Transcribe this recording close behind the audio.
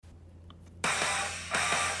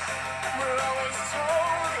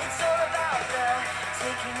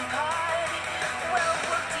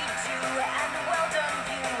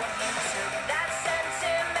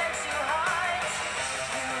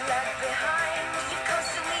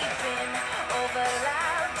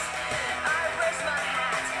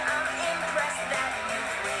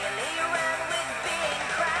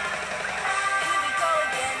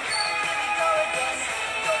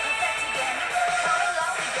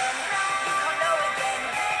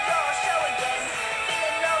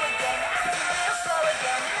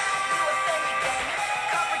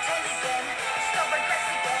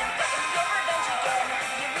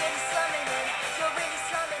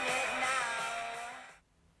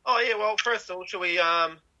Yeah, well, first of all, shall we, say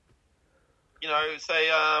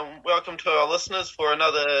welcome to our listeners for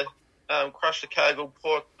another Crush the Cargill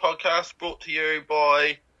podcast brought to you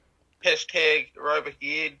by hashtag Aerobic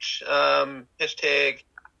Edge, hashtag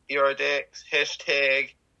Aerodax,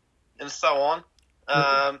 hashtag, and so on.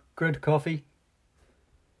 Grid Coffee.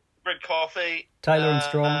 Grid Coffee. Taylor and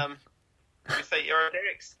Strong. Did we say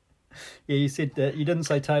Aerodax? Yeah, you said that. You didn't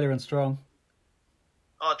say Taylor and Strong.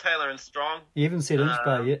 Oh, Taylor and Strong. You haven't said Inch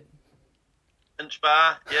Bar yet. Inch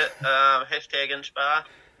Bar, yeah. Hashtag Inch Bar.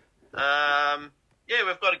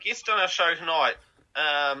 We've got a guest on our show tonight.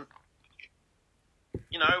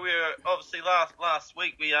 We're obviously last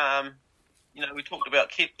week we talked about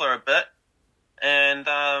Kepler a bit, and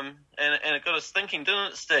it got us thinking,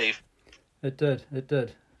 didn't it, Steve? It did.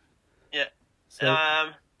 Yeah. So,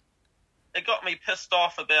 it got me pissed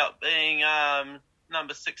off about being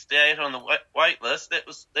number 68 on the wait list.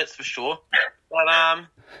 That's for sure. But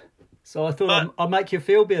so I thought I'd make you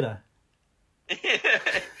feel better.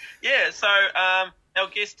 Yeah. So our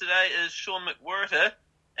guest today is Sean McWhirter,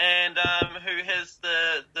 and who has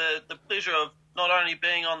the pleasure of not only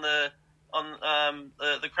being on the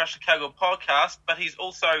Crush the Cargill podcast, but he's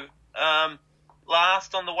also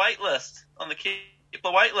last on the wait list, on the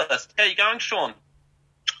Kepler wait list. How you going, Sean?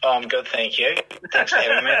 Oh, I'm good, thank you. Thanks for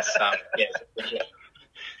having me.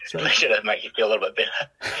 It's a pleasure to make you feel a little bit better.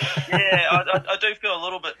 Yeah, I do feel a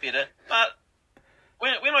little bit better. But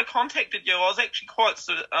when I contacted you, I was actually quite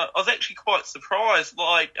surprised.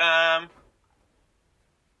 Like,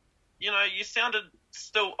 you sounded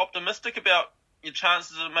still optimistic about your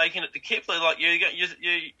chances of making it to Kepler. Like you're going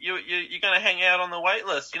to hang out on the wait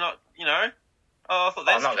list. You're not, Oh, I thought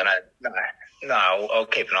that's. I'm not going to. No, I'll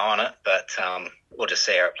keep an eye on it, but we'll just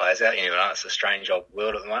see how it plays out. You know, it's a strange old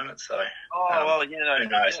world at the moment, so. Who knows?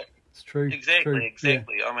 Yeah. It's true. Exactly. Yeah.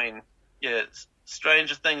 I mean,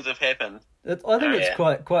 stranger things have happened. I think it's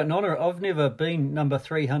quite an honour. I've never been number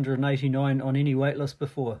 389 on any wait list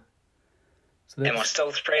before. So am I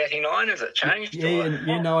still 389? Has it changed?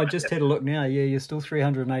 Yeah, I just had a look now. Yeah, you're still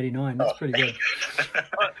 389. That's pretty good.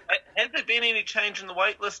 Has there been any change in the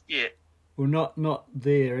wait list yet? Well, not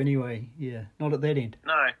there anyway. Yeah, not at that end.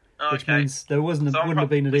 No. Oh, which means there wouldn't have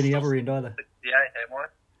been at any other end either. 68, am I?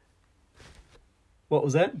 What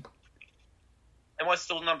was that? Am I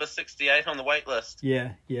still number 68 on the wait list?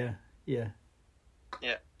 Yeah.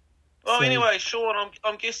 Well, anyway, Sean,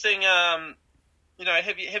 I'm guessing. Have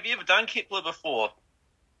you ever done Kepler before?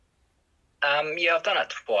 Yeah, I've done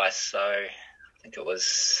it twice. So I think it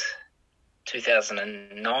was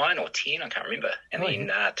 2009 or 10, I can't remember. And then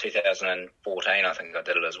 2014, I think I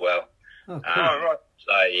did it as well. Oh, cool. Right.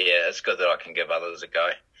 So yeah, it's good that I can give others a go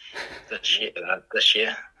this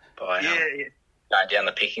year by going down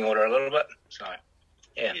the pecking order a little bit. So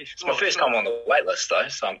yeah, it's my first time on the wait list though,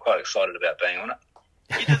 so I'm quite excited about being on it.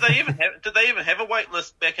 Yeah, did they even have a wait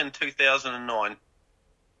list back in 2009?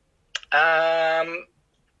 I'm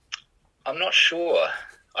not sure.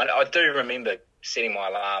 I do remember setting my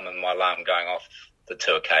alarm and my alarm going off the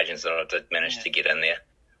two occasions that I did manage to get in there.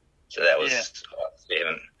 So that was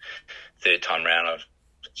third time round. I've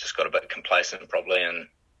just got a bit complacent probably, and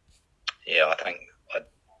I think I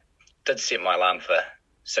did set my alarm for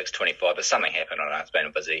 6:25, but something happened. I don't know. It's been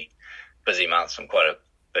a busy month. I'm quite a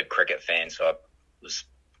big cricket fan, so I was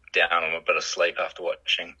down on a bit of sleep after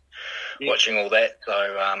watching all that. So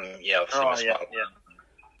obviously missed my alarm.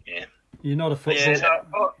 Yeah. You're not a football. Yeah,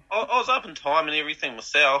 I was up in time and everything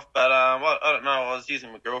myself, but I don't know. I was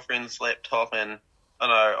using my girlfriend's laptop, and I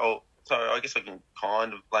know. So I guess I can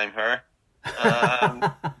kind of blame her.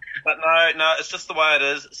 But no, it's just the way it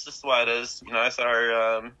is. It's just the way it is,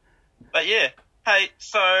 So, but yeah. Hey,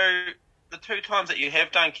 so the two times that you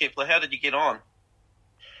have done Kepler, how did you get on?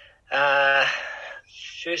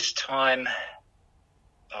 First time,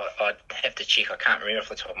 I'd have to check. I can't remember off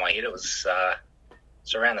the top of my head. It was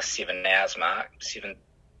around the 7 hours mark,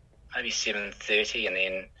 maybe 7:30, and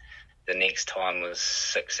then the next time was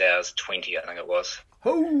 6 hours 20, I think it was.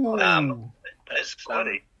 Oh, that's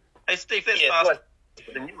funny. Hey, Steve, that's faster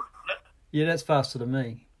than you, isn't it? Yeah, that's faster than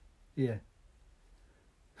me. Yeah.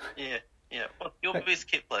 Yeah. What's your best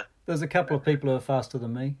Kepler? There's a couple of people who are faster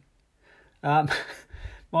than me. My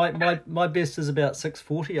best is about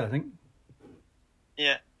 6:40, I think.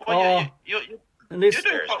 Yeah. Well, you're doing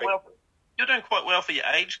quite well. You're doing quite well for your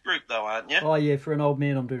age group, though, aren't you? Oh yeah, for an old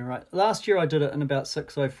man, I'm doing right. Last year I did it in about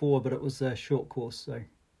 6:04, but it was a short course, so.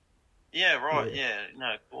 Yeah, right. Yeah,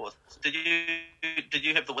 no, of course. Did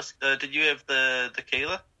you have the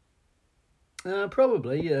tequila?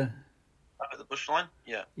 Probably, yeah. The bush line?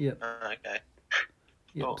 Yeah. Yep. Okay.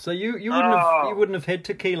 Yep. Cool. So you wouldn't have had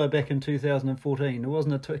tequila back in 2014. There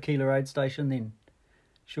wasn't a tequila aid station then,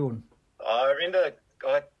 Sean. I remember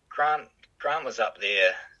Grant was up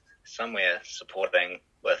there somewhere supporting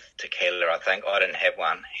with tequila, I think. I didn't have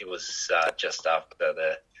one. He was just after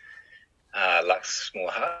the Lux Small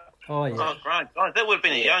Hut. Oh, yeah. Oh, Grant. That would have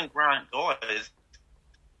been a young Grant guy.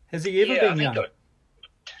 Has he ever been young? I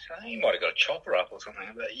think he might have got a chopper up or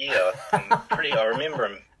something. But yeah, I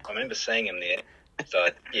remember seeing him there. So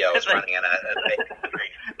yeah, I was running in a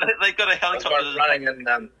backcountry. They got a helicopter. I was running in.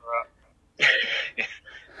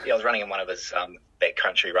 I was running in one of his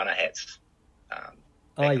backcountry runner hats.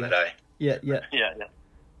 Back in the day. Yeah. Yeah.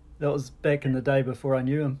 That was back in the day before I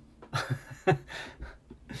knew him.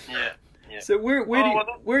 Yeah. So where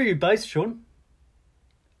are you based, Sean?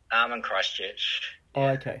 I'm in Christchurch. Yeah. Oh,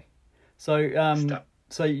 okay. So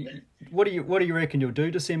what do you reckon you'll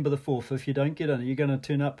do December the 4th if you don't get in? Are you going to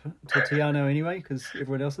turn up to Te Anau anyway because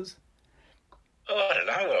everyone else is? Oh, I don't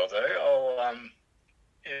know what I'll do.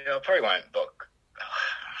 I probably won't book.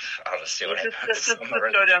 I'll just see what happens. Just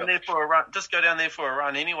go down there for a run. Just go down there for a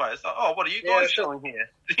run anyway. It's like, oh, what are you guys doing here?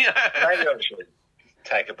 Maybe I should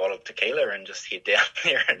take a bottle of tequila and just head down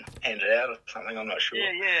there and hand it out or something. I'm not sure.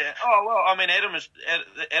 Yeah. Oh well, I mean, Adam's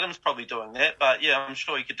probably doing that, but yeah, I'm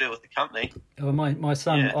sure he could do it with the company. Oh, my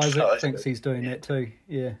son Isaac thinks he's doing that too.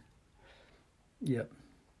 Yeah. Yep.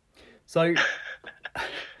 So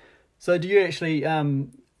do you actually,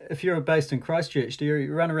 if you're based in Christchurch, do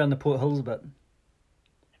you run around the Port Hills a bit?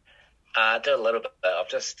 I do a little bit. I've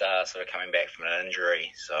just sort of coming back from an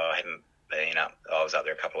injury, so I haven't been up. I was up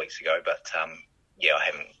there a couple of weeks ago, but I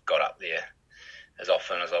haven't got up there as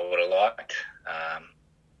often as I would have liked.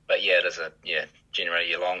 But yeah, it is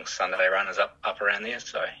generally a long Sunday run is up around there,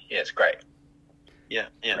 so yeah, it's great. Yeah.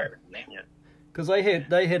 Because they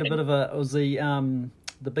had a bit of it was the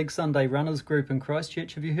Big Sunday Runners group in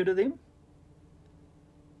Christchurch. Have you heard of them?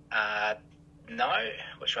 No,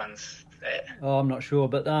 which one's that? Oh, I'm not sure,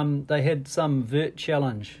 but they had some vert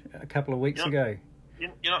challenge a couple of weeks ago.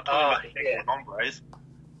 You're not talking about the hombres.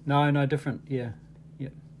 No, different. Yeah.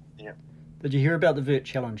 Did you hear about the vert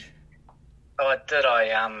challenge? Oh, I did. I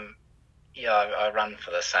run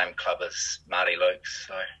for the same club as Marty Lukes,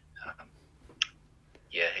 so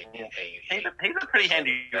he's a pretty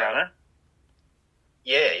handy runner.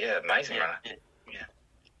 Yeah, amazing runner.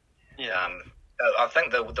 Yeah. I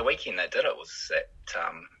think the weekend they did it was at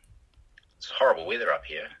it's horrible weather up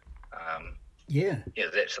here. It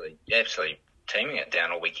was absolutely teeming it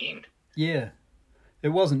down all weekend. Yeah, it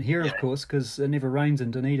wasn't here, of course, because it never rains in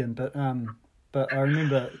Dunedin. But I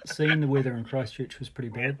remember seeing the weather in Christchurch was pretty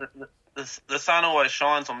bad. The sun always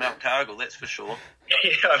shines on Mount Cargill, that's for sure.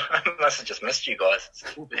 Yeah, I must have just missed you guys.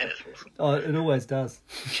 Oh, it always does.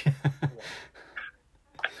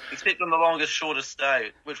 Except on the longest, shortest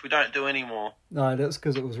day, which we don't do anymore. No, that's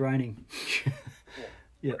because it was raining.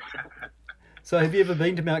 Yeah. So have you ever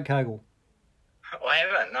been to Mount Cargill? I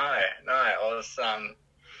haven't, no. I was,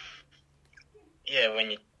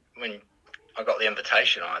 when I got the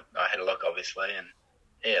invitation, I had a look, obviously, and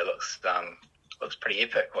it looks pretty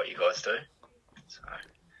epic what you guys do. So,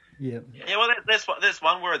 yeah. Well, that's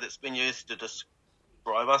one word that's been used to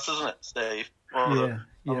describe us, isn't it, Steve? Well,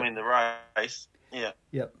 I mean, the race. Yeah.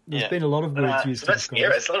 Yep. There's been a lot of words used to describe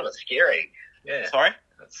it. It's a little bit scary. Yeah. Sorry?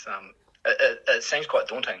 It's it seems quite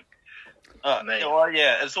daunting.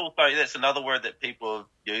 It's also that's another word that people have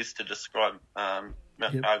used to describe Mount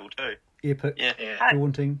Cargill too. Epic. Yeah.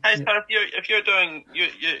 Daunting. Hey, so if you're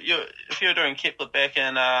doing Kepler back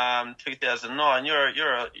in 2009,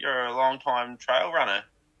 you're a long time trail runner.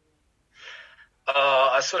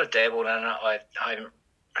 I sort of dabbled in it. I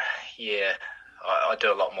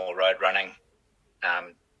do a lot more road running now.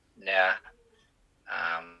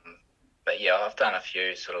 But yeah, I've done a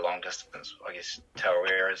few sort of long distance. I guess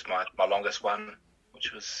Tarawera is my longest one,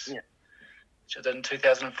 which I did in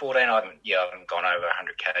 2014. I haven't gone over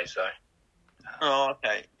 100 k's though. Oh,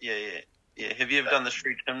 okay. Yeah. Have you ever done the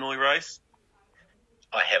Street Timnoi race?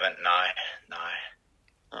 I haven't. No.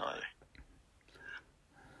 Oh.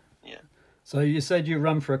 Yeah. So you said you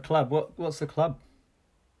run for a club. What's the club?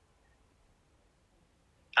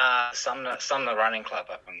 Sumner Running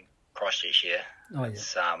Club up in Christchurch. Yeah. Oh yeah.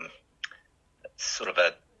 It's sort of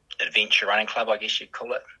a adventure running club, I guess you'd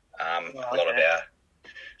call it. A lot of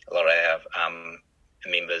our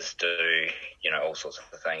members do, all sorts of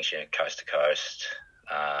things, coast to coast,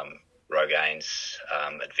 Rogaines,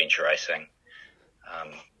 adventure racing,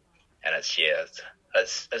 and it's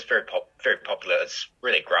very popular. It's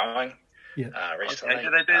really growing. Yeah. Recently. Okay.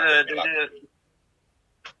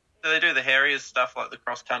 they do the Harriers stuff like the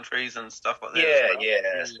cross countries and stuff like that?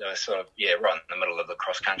 Yeah. So sort of right in the middle of the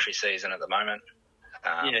cross country season at the moment.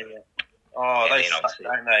 Yeah. Oh, they suck,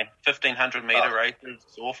 don't they? 1,500 metre races.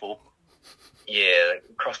 It's awful. Yeah,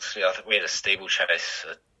 I think we had a steeplechase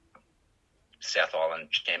at South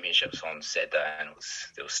Island Championships on Saturday, and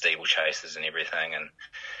there were steeplechases and everything, and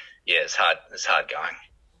it's hard going.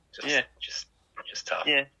 Just tough.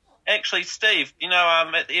 Yeah. Actually, Steve,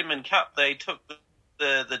 at the Edmund Cup, they took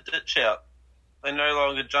the ditch out. They no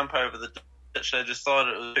longer jump over the ditch. They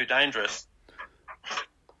decided it was too dangerous.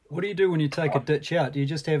 What do you do when you take a ditch out? Do you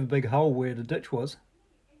just have a big hole where the ditch was?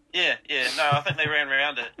 Yeah. No, I think they ran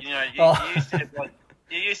around it. You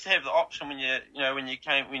used to have the option when you're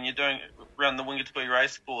doing around the Wingatui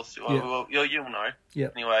race course. Well, you'll know. Yeah.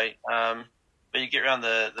 Anyway, but you get around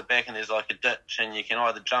the back and there's like a ditch, and you can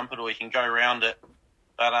either jump it or you can go around it.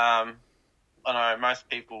 But I know most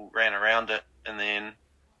people ran around it, and then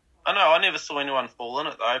I never saw anyone fall in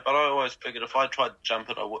it though. But I always figured if I tried to jump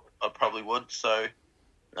it, I probably would. So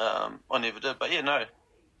I never did. But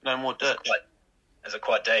no more ditch. Is it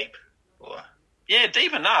quite deep? Or? Yeah,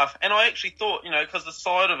 deep enough. And I actually thought, because the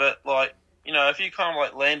side of it, like, if you kind of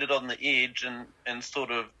like landed on the edge and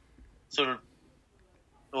sort of,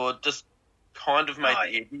 or just kind of made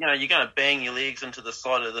the edge, you're going to bang your legs into the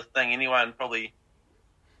side of the thing anyway, and probably,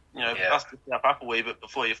 bust yourself up a wee bit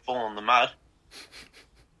before you fall in the mud.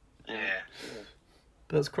 Yeah.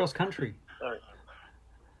 But it's cross country.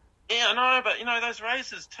 Yeah, I know, but those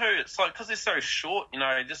races too. It's like because they're so short.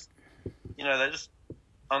 They just,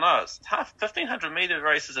 I know it's tough. 1,500 metre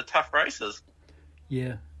races are tough races.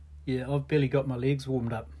 Yeah. I've barely got my legs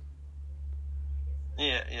warmed up.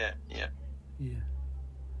 Yeah. Yeah.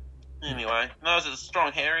 Anyway, is it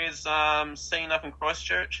Strong Harriers scene up in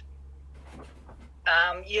Christchurch?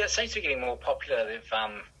 It seems to be getting more popular.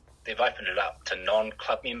 They've opened it up to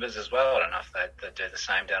non-club members as well. I don't know if they do the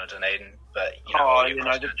same down at Dunedin, but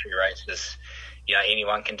cross-country races,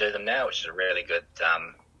 anyone can do them now, which is a really good.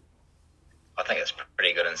 I think it's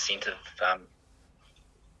pretty good incentive. I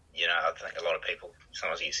think a lot of people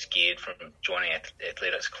sometimes get scared from joining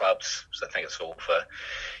athletics clubs, so I think it's all for,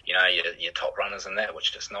 your top runners and that,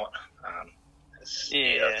 which it's not. I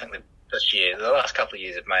think that this year, the last couple of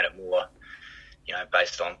years, have made it more,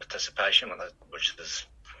 based on participation, which is,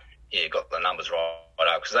 got the numbers right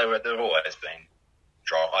up, because they've always been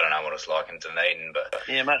dry. I don't know what it's like in Dunedin, but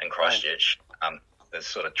in Christchurch, they're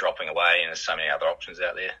sort of dropping away, and there's so many other options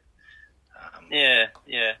out there.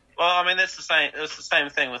 Well, I mean, that's the same. It's the same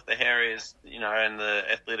thing with the Harriers, and the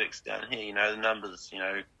athletics down here. The numbers,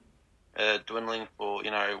 dwindling for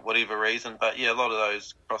whatever reason. But a lot of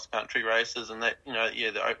those cross country races and that,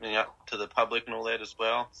 they're opening up to the public and all that as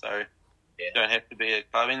well. So you don't have to be a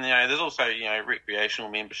club. And there's also recreational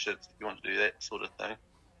memberships if you want to do that sort of thing.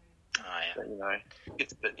 Oh yeah. But, it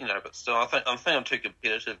gets a bit, but still, I think I'm too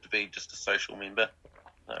competitive to be just a social member.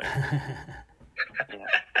 So,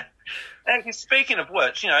 Actually, speaking of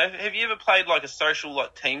which, have you ever played like a social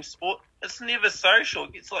like team sport? It's never social.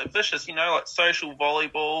 It gets like vicious, like social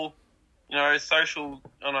volleyball, social,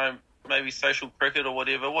 maybe social cricket or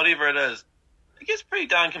whatever it is. It gets pretty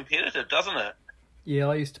darn competitive, doesn't it? Yeah,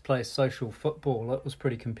 I used to play social football. It was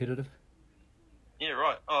pretty competitive. Yeah,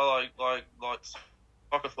 right. Oh, like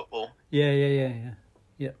soccer football. Yeah. Yeah.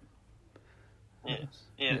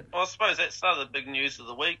 Well, I suppose that's the big news of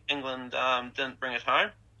the week. England didn't bring it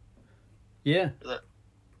home. Yeah.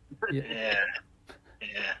 Yeah.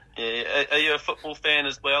 Are you a football fan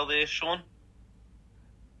as well there, Sean?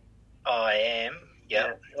 I am.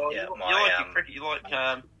 Yeah. Well, you like your cricket. You like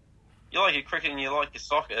your cricket and you like your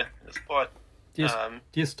soccer. It's quite. Do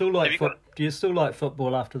you still like Do you still like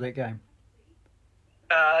football after that game?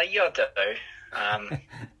 I do. I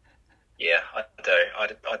do.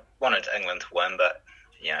 I wanted England to win, but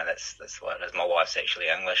that's what it is. My wife's actually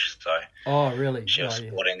English, so oh really? She was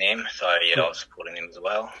supporting them, so I was supporting them as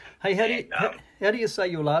well. Hey, how do you say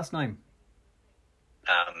your last name?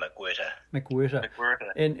 McWhirter.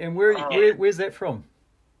 And where's that from?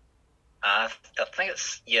 I think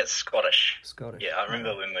it's Scottish. Scottish. Yeah, I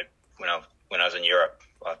remember when I was in Europe,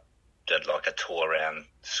 I did like a tour around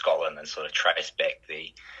Scotland and sort of traced back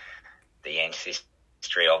the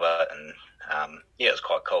ancestry of it, and it was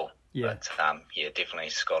quite cool. Yeah. But definitely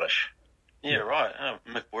Scottish. Yeah, right.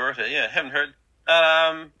 McWhirter. Yeah, haven't heard.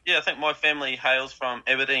 I think my family hails from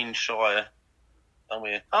Aberdeenshire,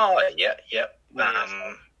 somewhere. Oh, yeah. We're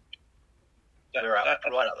right up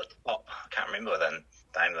the top. I can't remember the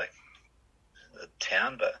name of the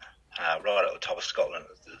town, but right at the top of Scotland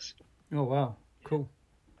it is. Oh wow, cool.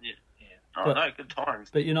 Yeah. Oh, no, good times.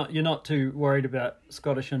 But you're not too worried about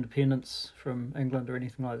Scottish independence from England or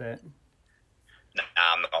anything like that? No,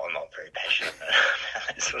 I'm not very passionate about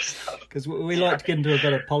that sort of stuff. Because we like to get into a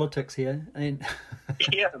bit of politics here.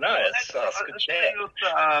 Yeah, no, it's good chat.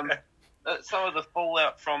 Some of the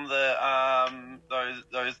fallout from the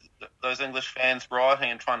those English fans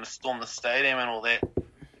rioting and trying to storm the stadium and all that.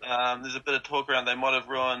 There's a bit of talk around they might have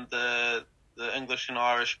ruined the English and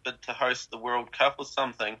Irish bid to host the World Cup or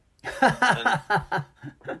something. I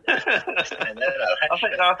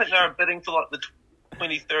think they were bidding for like the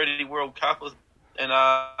 2030 World Cup,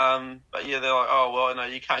 and but yeah, they're like, oh well, no,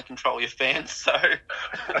 you can't control your fans, so.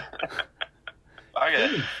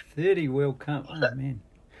 Okay. 30 World Cup, oh man.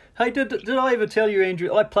 Hey, did I ever tell you,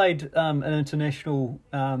 Andrew? I played an international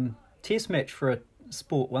test match for a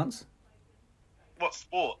sport once. What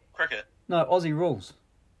sport? Cricket? No, Aussie rules.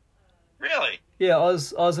 Really? Yeah, I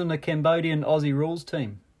was in the Cambodian Aussie rules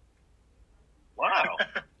team. Wow.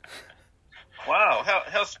 Wow.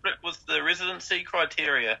 How strict was the residency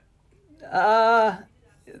criteria?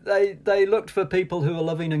 They looked for people who were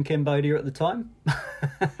living in Cambodia at the time.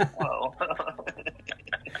 Well,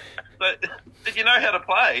 but did you know how to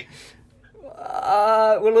play?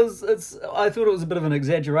 Well, I thought it was a bit of an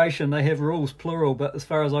exaggeration. They have rules plural, but as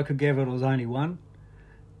far as I could gather, it was only one.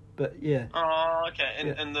 But yeah. Oh,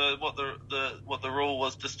 okay. And what the rule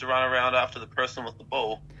was just to run around after the person with the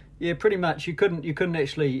ball. Yeah, pretty much. You couldn't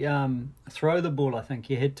actually throw the ball. I think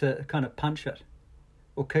you had to kind of punch it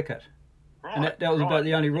or kick it. Right. And that was about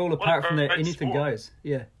the only rule. Apart from that, anything sport. Goes.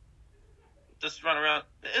 Yeah. Just run around.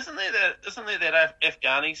 Isn't there that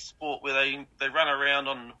Afghani sport where they run around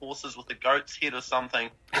on horses with a goat's head or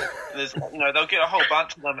something? And there's they'll get a whole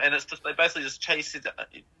bunch of them, and it's just they basically just chase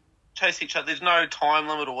each other. There's no time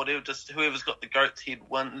limit or whatever. Just whoever's got the goat's head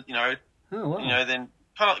win. Oh wow. Then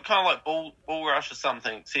kind of like bull rush or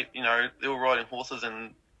something. Except they're all riding horses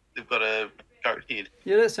and they've got a goat head.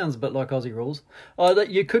 Yeah, that sounds a bit like Aussie rules. Oh,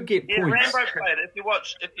 that you could get points. Yeah, Rambo played it. If you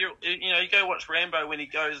go watch Rambo when he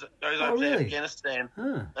goes over to Afghanistan.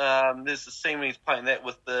 Huh. There's a scene when he's playing that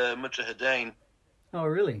with the Mujahideen. Oh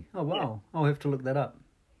really? Oh wow. Yeah. I'll have to look that up.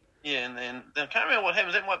 Yeah, and then I can't remember what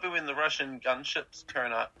happens. That might be when the Russian gunships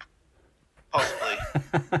turn up. Possibly.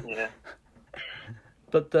 Yeah.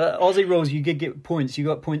 But the Aussie rules, you get points. You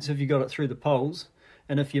got points if you got it through the polls,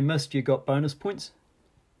 and if you missed, you got bonus points.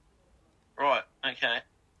 Right. Okay.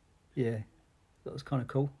 Yeah, that was kind of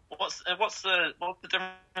cool. What's the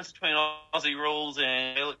difference between Aussie rules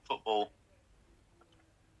and Gaelic football?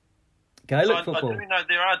 Gaelic football. I do know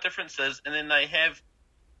there are differences, and then they have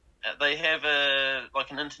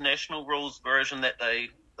an international rules version that they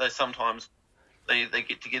sometimes they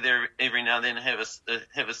get together every now and then and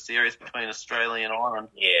have a series between Australia and Ireland.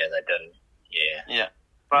 Yeah, they do. Yeah. Yeah,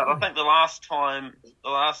 but I think the last time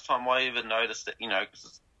I even noticed it,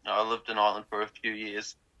 because I lived in Ireland for a few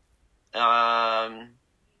years. There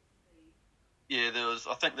was.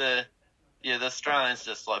 I think the Australians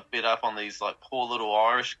just like bit up on these like poor little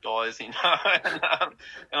Irish guys, and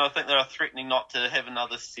I think they were threatening not to have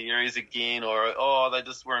another series again, or they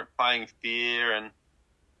just weren't playing fair and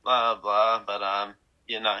blah blah. But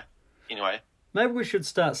anyway. Maybe we should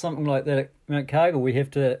start something like that at Mount Cargill. We have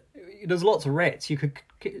to. There's lots of rats.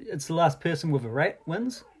 It's the last person with a rat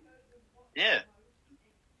wins. Yeah.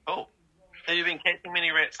 Cool. Have you been catching many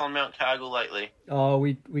rats on Mount Cargill lately? Oh,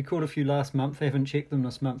 we caught a few last month. I haven't checked them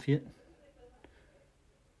this month yet.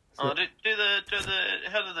 So, how do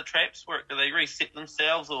the traps work? Do they reset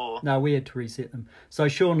themselves or? No, we had to reset them. So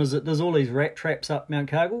Sean, there's all these rat traps up Mount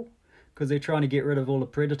Cargill because they're trying to get rid of all the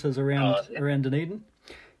predators around Dunedin.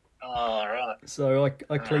 Oh right. So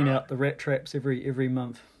I clean out the rat traps every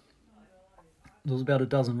month. There was about a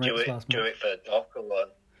dozen rats last month. Do it for Doc or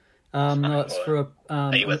what? No, it's for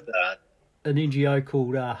an NGO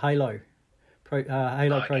called Halo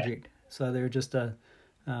Project. So they're just a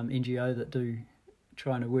NGO that do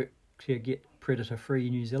trying to work to get predator-free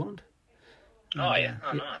New Zealand. Nice.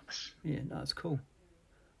 Yeah, no, it's cool.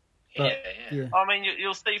 But, yeah. I mean,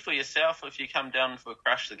 you'll see for yourself if you come down for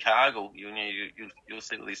Crush the Cargill. You'll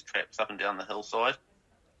see all these traps up and down the hillside.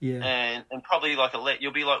 Yeah. And probably like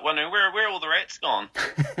you'll be like wondering where are all the rats gone.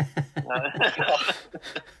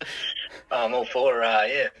 I'm all for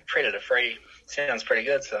predator free. Sounds pretty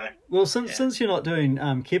good. So well, since you're not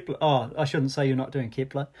doing Kepler, I shouldn't say you're not doing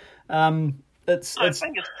Kepler. It's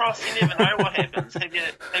fingers crossed. You never know what happens. Have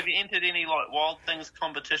you entered any like Wild Things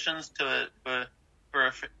competitions for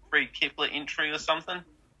a free Kepler entry or something?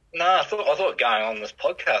 No, I thought going on this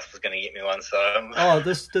podcast was going to get me one. So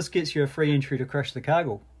this gets you a free entry to Crush the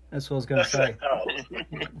Cargill. That's what I was going to say.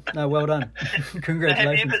 No, well done.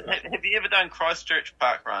 Congratulations. Have you ever done Christchurch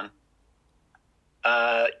Park Run?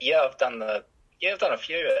 Yeah, I've done a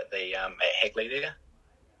few at the at Hagley there.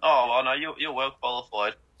 Oh, well, no, you're well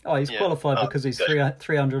qualified. Oh, he's qualified because he's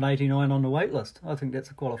 389 on the wait list. I think that's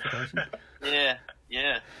a qualification. Yeah.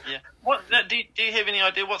 What do you have any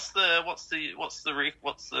idea? What's the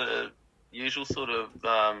usual sort of?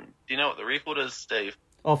 Do you know what the record is, Steve?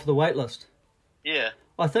 Oh, for the wait list. Yeah.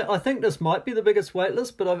 I think this might be the biggest wait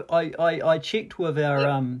list, but I checked with our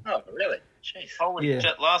Oh, really? Jeez. Holy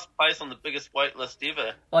shit! Last place on the biggest wait list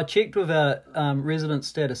ever. I checked with our resident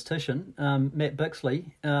statistician, Matt Bixley,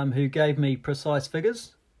 who gave me precise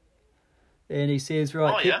figures, and he says,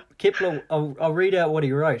 right, Kepler. I'll read out what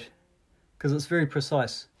he wrote because it's very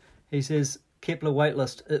precise. He says Kepler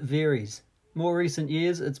waitlist, it varies. More recent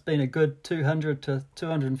years, it's been a good 200 to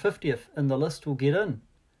 250th, and the list will get in.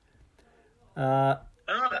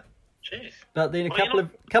 Jeez. But then a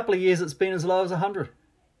couple of years, it's been as low as 100.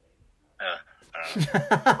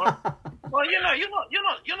 Well,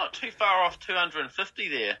 you're not too far off 250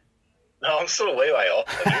 there. No, I'm still way off.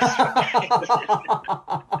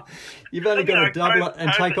 You've only got to double it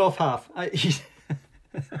and take off half. Maybe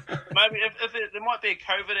if there might be a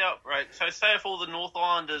COVID outbreak. So say if all the North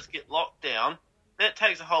Islanders get locked down, that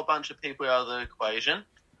takes a whole bunch of people out of the equation.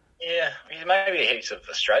 Yeah, maybe heaps of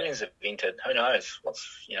Australians have entered. Who knows?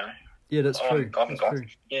 Yeah, that's true. True.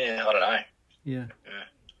 Yeah, I don't know. Yeah.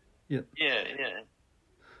 Yeah.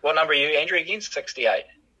 What number are you, Andrew, again? 68?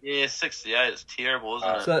 Yeah, 68. It's terrible, isn't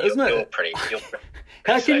it? So, isn't it? You're pretty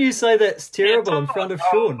How can you say that's terrible in front of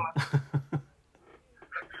Sean?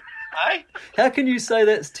 Hey? How can you say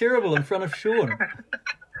that's terrible in front of Sean?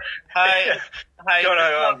 Hey,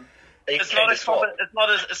 it's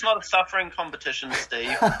not a suffering competition,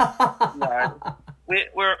 Steve. No.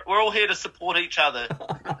 We're all here to support each other.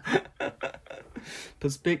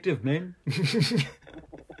 Perspective, man.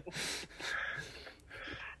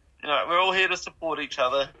 We're all here to support each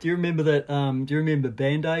other. Do you remember that? Do you remember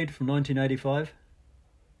Band-Aid from 1985?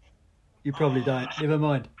 You probably don't. Never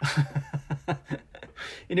mind.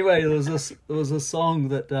 Anyway, there was a song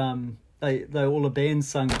that they all the bands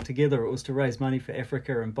sung together. It was to raise money for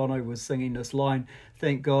Africa, and Bono was singing this line,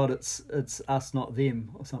 "Thank God it's us, not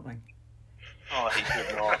them," or something. Oh, he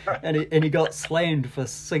did not. And he got slammed for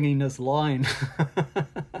singing this line.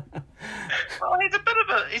 Well,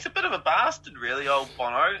 he's a bit of a bastard, really, old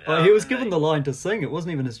Bono. Well, he was given the line to sing. It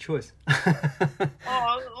wasn't even his choice. They're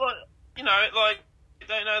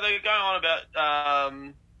going on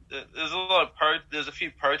about. There's a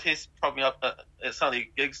few protests probably up at some of the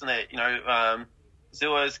gigs and that.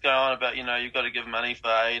 Zillow's going on about you've got to give money for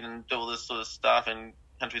aid and do all this sort of stuff, and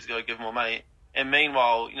countries got to give more money. And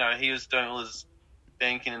meanwhile, he was doing all his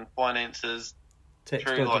banking and finances Tax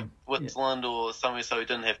through dodging. like Switzerland or somewhere, so he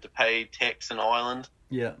didn't have to pay tax in Ireland.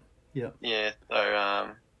 Yeah. So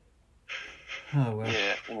Oh well.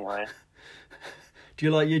 yeah. Anyway. Do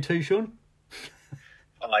you like U2, Sean?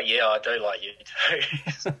 Yeah, I do like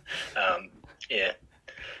U2.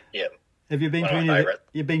 Yeah. Have you been to any?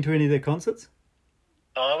 You've been to any of their concerts?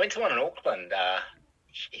 I went to one in Auckland. I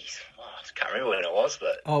can't remember when it was,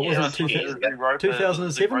 but was it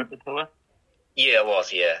 2007? Yeah, it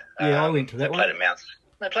was. Yeah. Yeah, I went to that one.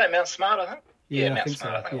 They played at Mount Smart, I think. Yeah, Mount I think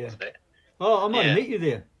Smart. so. I think it was there. Oh, I might have met you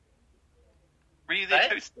there. Were you there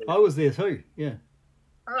too, Steve? I was there too. Yeah.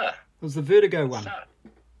 Ah. It was the Vertigo one.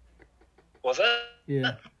 Was it?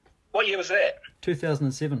 Yeah. What year was that?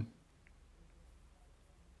 2007.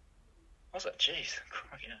 Was it? Jeez.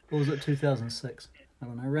 Or was it 2006? I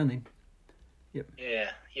don't know, around then. Yep.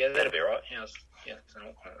 Yeah, that'd be right. Yeah, I was in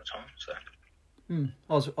Auckland at the time, so.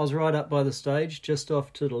 I was right up by the stage, just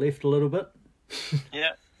off to the left a little bit.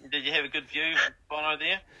 Yeah. Did you have a good view of Bono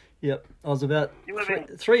there? Yep. I was about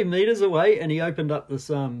 3 meters away, and he opened up this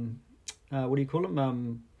what do you call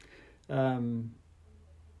them?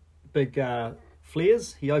 Big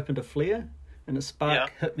flares. He opened a flare, and a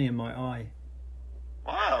spark hit me in my eye.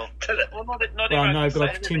 Wow. Did it? Well, not Well, everyone no, can but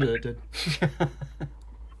I say pretended it did.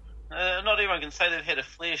 not everyone can say they've had a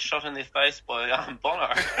flare shot in their face by Bono.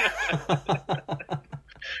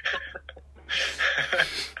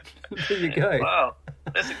 There you go. Wow.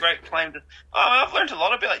 That's a great claim to... Oh, I've learned a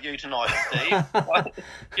lot about you tonight, Steve.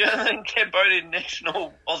 You're in Cambodian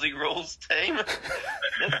national Aussie rules team.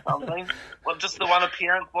 That's something. Well, just the one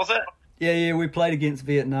appearance, was it? Yeah, we played against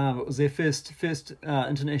Vietnam. It was their first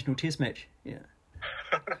international test match. Yeah.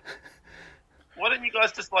 Why didn't you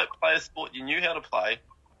guys just play a sport you knew how to play?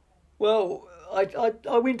 Well,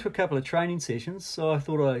 I went to a couple of training sessions, so I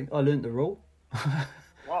thought I learnt the rule.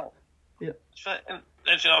 Wow. Yeah.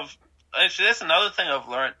 Actually, that's another thing I've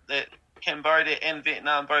learnt, that Cambodia and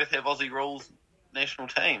Vietnam both have Aussie rules national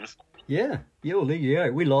teams. Yeah. Well, there you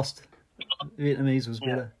go. We lost. Vietnamese was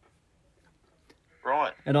better.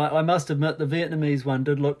 Right. And I must admit, the Vietnamese one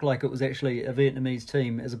did look like it was actually a Vietnamese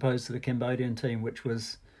team as opposed to the Cambodian team, which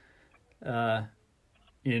was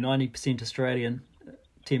 90% Australian,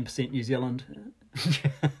 10% New Zealand.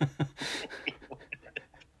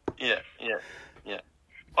 Yeah.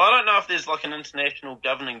 I don't know if there's like an international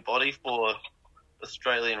governing body for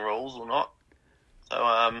Australian rules or not. So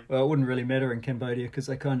well, it wouldn't really matter in Cambodia because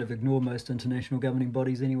they kind of ignore most international governing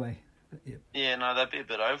bodies anyway. But, yeah. Yeah, no, they'd be a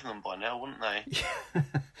bit over them by now, wouldn't they?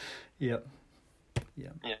 Yep.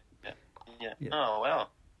 Yeah. Oh wow.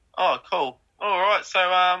 Oh, cool. All right. So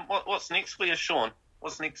what's next for you, Sean?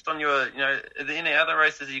 What's next on your? Are there any other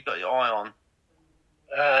races you've got your eye on?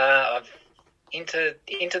 I've entered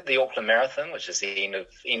the Auckland Marathon, which is the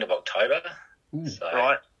end of October. Ooh. So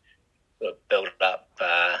Right. sort of build up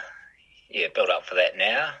for that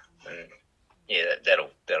now, and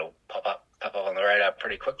that'll pop up on the radar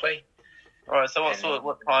pretty quickly. All right. So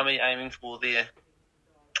what time are you aiming for there?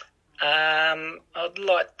 I'd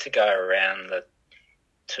like to go around the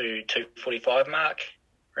 2:45 mark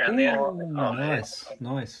around there.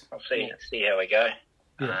 Nice. I'll see how we go.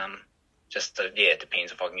 Yeah. It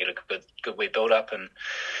depends if I can get a good wee build up and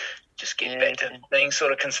just get back to being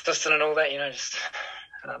sort of consistent and all that. Just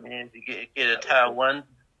if you get a tailwind,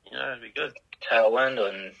 it'd be good. Tailwind,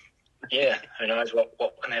 and who knows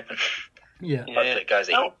what can happen. Yeah. Hopefully it goes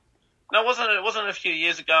ahead. No, wasn't a few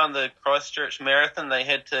years ago in the Christchurch Marathon they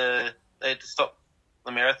had to stop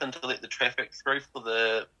the marathon to let the traffic through for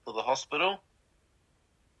the hospital.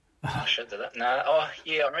 I should do that. No. Oh,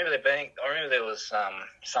 yeah. I remember there was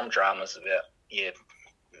some dramas about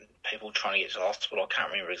people trying to get to the hospital. I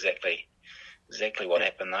can't remember exactly what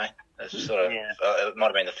happened though. It was sort of it might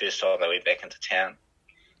have been the first time they went back into town.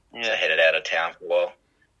 Yeah. So they had it out of town for a while.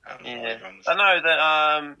 I know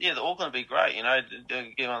that. The Auckland would be great.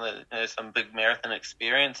 Give on some big marathon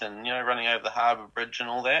experience and running over the Harbour Bridge and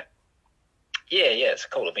all that. Yeah, it's a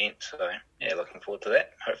cool event. So looking forward to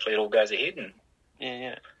that. Hopefully it all goes ahead and.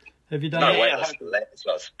 Yeah. Have you done? No wait list for that as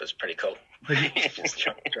well. It's pretty cool. Just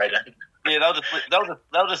straight in. Yeah, they'll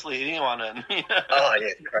just let anyone in. Oh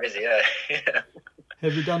yeah, crazy. Yeah.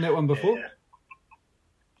 Have you done that one before?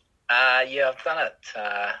 Yeah, I've done it.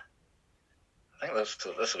 I think this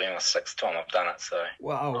will be my 6th time I've done it. So.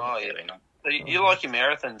 Wow. Oh yeah. So you like your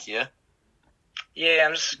marathons, yeah? Yeah,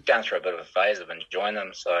 I'm just going through a bit of a phase of enjoying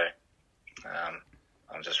them. So,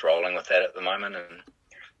 I'm just rolling with that at the moment, and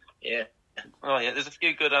yeah. Oh yeah, there's a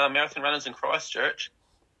few good marathon runners in Christchurch.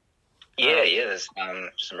 Yeah, there's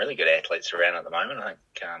some really good athletes around at the moment. I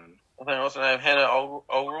think also Hannah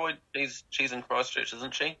Olroyd. She's in Christchurch,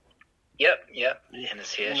 isn't she? Yep.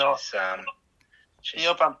 Hannah's here. I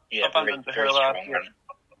bumped into her last year.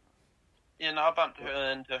 Yeah, I bumped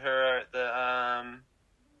into her at the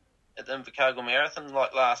Invercargill Marathon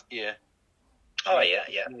last year.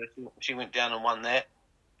 She went down and won that.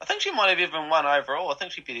 I think she might have even won overall. I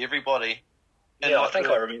think she beat everybody. And I think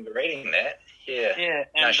I remember reading that. Yeah. Yeah,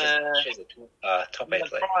 and she's a top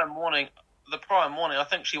athlete. The prior morning, I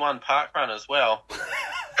think she won parkrun as well.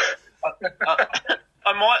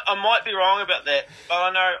 I might be wrong about that, but I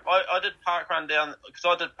know I did parkrun down because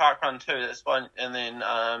I did parkrun too. That's fine, and then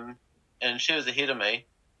and she was ahead of me,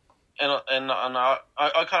 and I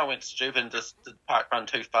kind of went stupid and just did parkrun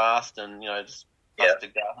too fast, and just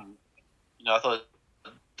busted up, and I thought.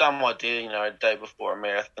 Dumb idea, day before a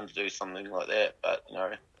marathon to do something like that, but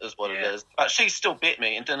is what it is. But she still bet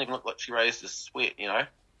me and didn't even look like she raised a sweat, Yeah.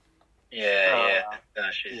 No,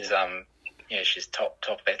 she's she's top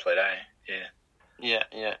athlete, Yeah.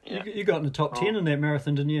 You got in the top 10 in that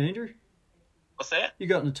marathon, didn't you, Andrew? What's that? You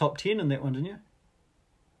got in the top 10 in that one, didn't you?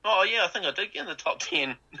 Oh yeah, I think I did get in the top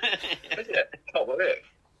 10. Top work.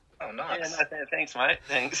 Oh nice. Yeah, no, thanks, mate.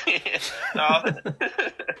 Thanks.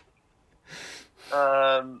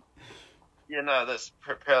 That's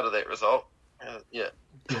proud of that result. I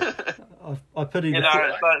pity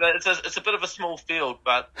it's a bit of a small field,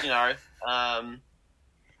 but hey,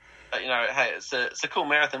 it's a cool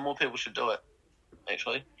marathon. More people should do it.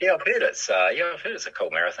 Actually, I've heard it's a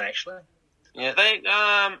cool marathon. Actually, yeah.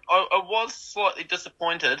 I was slightly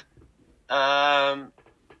disappointed, because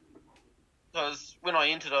when I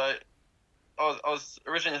entered, I was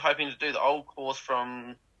originally hoping to do the old course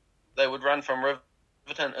they would run from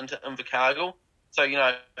Riverton into Invercargill. So,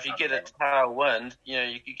 if you get a tailwind,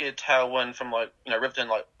 you could get a tailwind from Riverton,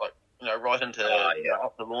 right into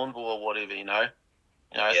up the Lawnville or whatever,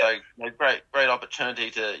 So great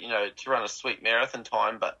opportunity to run a sweet marathon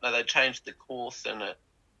time. But no, they changed the course and it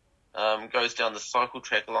goes down the cycle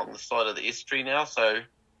track along the side of the estuary now, so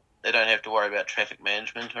they don't have to worry about traffic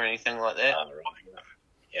management or anything like that. Right.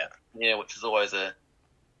 which is always I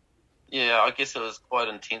guess it was quite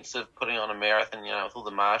intensive putting on a marathon, with all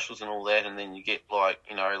the marshals and all that, and then you get like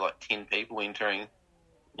 10 people entering.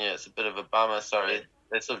 Yeah, it's a bit of a bummer. So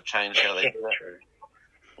they sort of changed how they do it. True.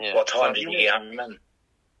 Yeah. What time did you get home in?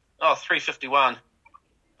 3:51.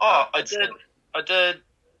 I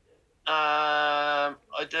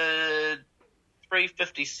did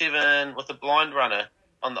 3:57 with a blind runner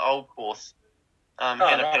on the old course. Hannah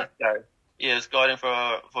right. Pascoe. Yeah, it was guiding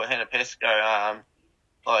for Hannah Pascoe.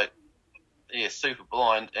 Super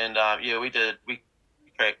blind, and we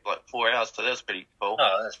cracked like 4 hours, so that was pretty cool.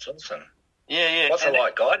 Oh, that's awesome. Yeah. What's it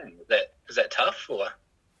like guiding? Is that tough or?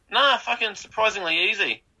 Nah, fucking surprisingly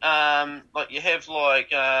easy. You have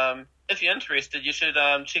if you're interested, you should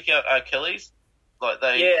check out Achilles.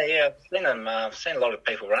 I've seen them. I've seen a lot of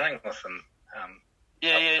people running with them.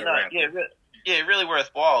 Really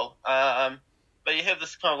worthwhile. But you have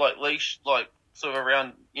this kind of like leash, like sort of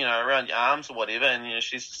around your arms or whatever, and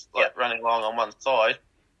she's just running along on one side,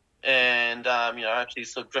 and if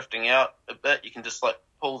she's sort of drifting out a bit, you can just like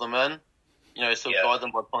pull them in, guide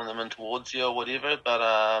them by pulling them in towards you or whatever.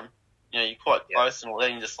 But you're quite close and all that,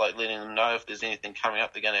 and just like letting them know if there's anything coming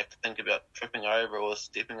up, they're going to have to think about tripping over or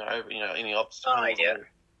stepping over, any obstacles,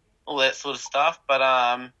 all that sort of stuff. But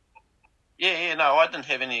I didn't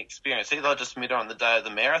have any experience either. I just met her on the day of the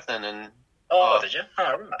marathon, and did you?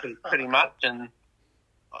 Oh, right. Pretty much, and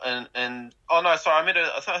no, sorry, I met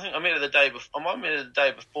her. I think I met her the day before. I might have met her the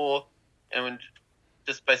day before, and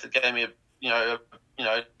just basically gave me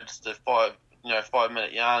just a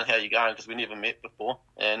 5-minute yarn, how you going, because we never met before,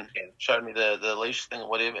 and showed me the leash thing or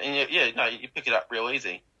whatever, and you pick it up real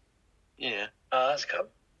easy. Yeah. Oh, that's cool.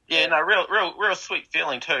 Yeah, no, real sweet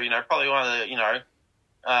feeling too. Probably one of the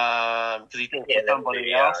because you do it for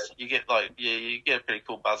somebody else, you get you get a pretty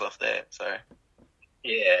cool buzz off that. So that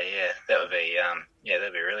would be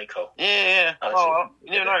that'd be really cool. Yeah.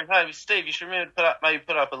 You never know. Hey, Steve, you should put up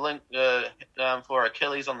a link for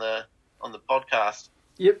Achilles on the podcast.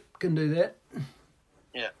 Yep, can do that.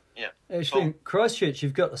 Yeah. Actually, in Christchurch,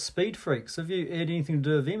 you've got the Speed Freaks. Have you had anything to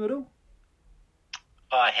do with them at all?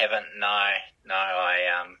 I haven't. No. I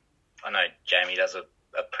know Jamie does a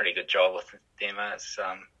pretty good job with them. It's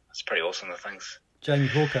pretty awesome, the things. Jamie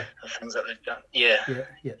Hawker. The things that they've done. Yeah.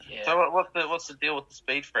 So what's the deal with the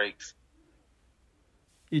Speed Freaks?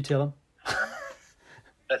 You tell them.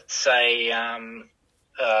 It's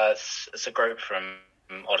a group from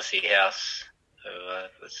Odyssey House.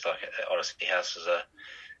 It's like Odyssey House is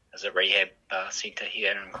a rehab centre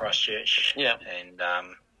here in Christchurch. Yeah. And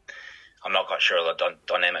I'm not quite sure of the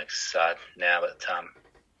dynamics now, but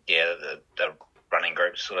the running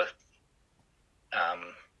group sort of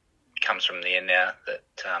comes from there now. That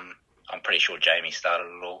I'm pretty sure Jamie started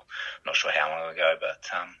it all. I'm not sure how long ago, but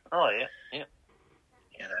yeah,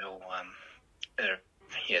 they all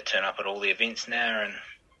turn up at all the events now, and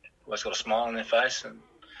always got a smile on their face and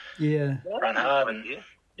run hard, and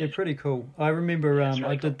they're pretty cool. I remember really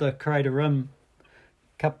I did the Crater Rim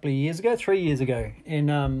a couple of years ago, 3 years ago,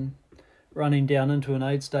 and running down into an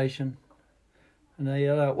aid station. And they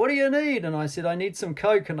yelled, "What do you need?" And I said, "I need some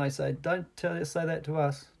Coke." And I say, "Don't say that to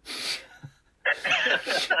us."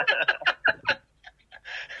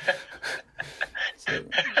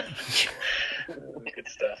 Good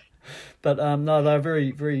stuff. But no, they're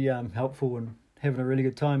very, very helpful and having a really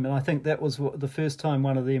good time. And I think that was the first time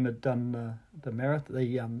one of them had done the marathon,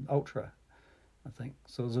 the ultra, I think.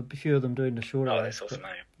 So there's a few of them doing the shorter. Oh, that's awesome,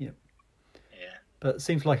 mate. Yeah. Yeah. But it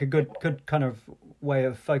seems like a good kind of way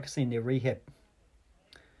of focusing their rehab.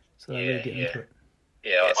 So they really get into it.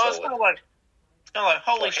 Yeah, it's kind of like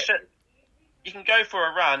holy shit. You can go for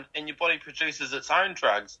a run and your body produces its own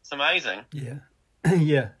drugs. It's amazing. Yeah.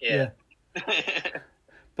 yeah.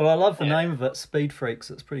 But I love the name of it, Speed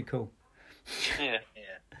Freaks. It's pretty cool. Yeah.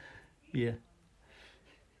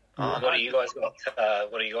 What do you guys got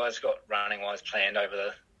running wise planned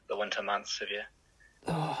over the winter months? Have you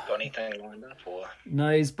got anything lined up or?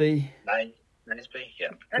 Naseby. Naseby,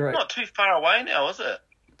 yeah. It's not too far away now, is it?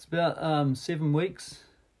 It's about 7 weeks.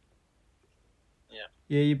 Yeah.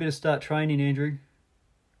 Yeah, you better start training, Andrew.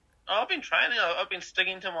 I've been training. I've been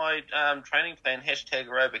sticking to my training plan,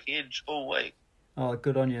 #Aerobic Edge, all week. Oh,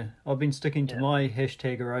 good on you. I've been sticking to my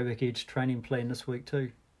 #Aerobic Edge training plan this week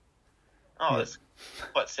too. Oh, that's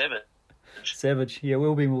quite savage. Savage. Yeah,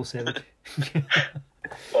 we'll be more savage.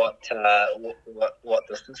 What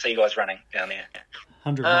distance are you guys running down there?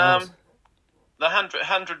 100 miles. The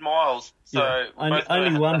 100 miles. So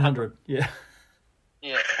only 100. Yeah.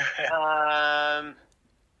 Yeah.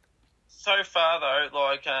 So far though,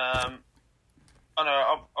 I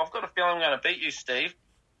know I've got a feeling I'm going to beat you, Steve.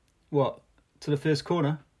 What? To the first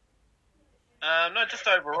corner? No, just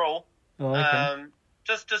overall. Oh, okay.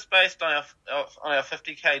 Just based on our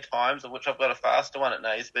 50k times, of which I've got a faster one at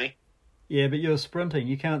Naseby. Yeah, but you're sprinting.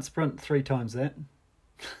 You can't sprint 3 times that.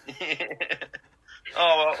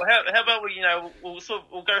 Oh well, how about we'll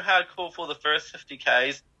go hardcore for the first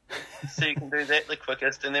 50k's, so you can do that the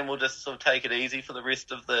quickest, and then we'll just sort of take it easy for the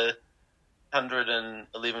rest of the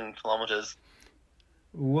 111 kilometres.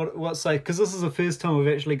 What say? Because this is the first time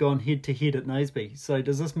we've actually gone head to head at Naseby. So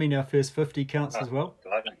does this mean our first 50 counts as well?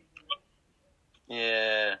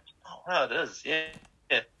 Yeah. Oh, wow, it is. Yeah.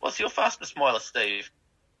 Yeah. What's your fastest miler, Steve?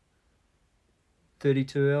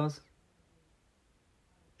 32 hours.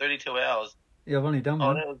 32 hours. Yeah, I've only done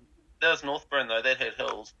one. That was Northburn though. That had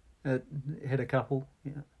hills. It had a couple.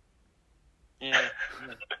 Yeah. Yeah.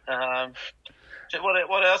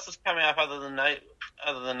 What else is coming up other than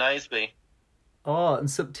Naseby? Oh, in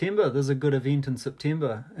September, there's a good event in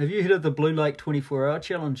September. Have you heard of the Blue Lake 24-hour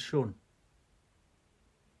challenge, Sean?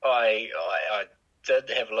 I did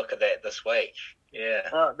have a look at that this week. Yeah.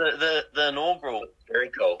 The inaugural. Very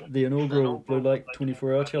cool. The inaugural Blue Lake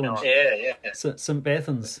 24-hour challenge. Yeah. St.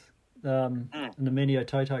 Bathans, in the Manio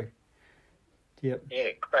Toto. Yep. Yeah,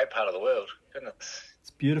 great part of the world. Goodness. It's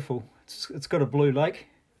beautiful. It's got a blue lake.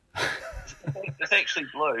 It's actually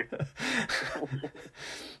blue.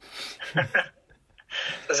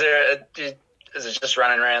 Is it just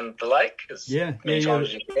running around the lake? Yeah. Times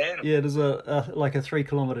as you can? Yeah, there's a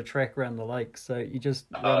 3-kilometre track around the lake, so you just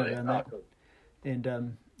run around that. Cool. And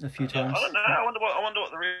a few times. I don't know. I wonder what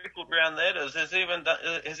the record around that is. Has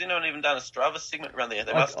anyone even done a Strava segment around there?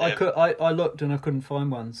 They must have. I looked and I couldn't find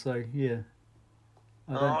one. So yeah,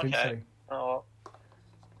 I don't think so. Oh.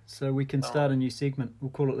 So we can start a new segment. We'll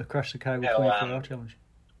call it the Crush the Cable 24-hour challenge.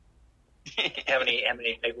 How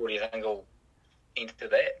many people do you think will enter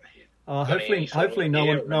that? Hopefully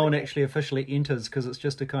no one actually officially enters, because it's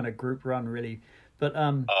just a kind of group run really. But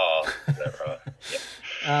Oh, is that right?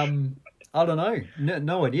 Yeah. I don't know.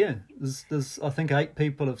 No idea. There's I think 8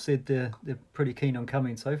 people have said they're pretty keen on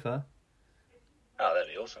coming so far. Oh, that'd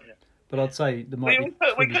be awesome. But I'd say there might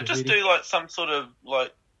we could just do like some sort of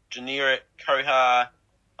like generic Koha.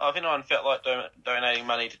 Oh, if anyone felt like donating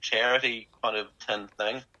money to charity kind of tin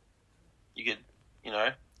thing, you could,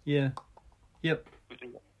 Yeah. Yep.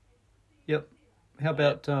 Yep. How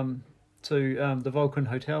about to the Vulcan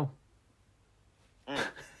Hotel?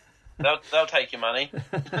 They'll take your money.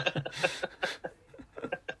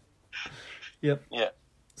 Yep. Yeah.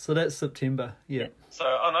 So that's September. Yeah. So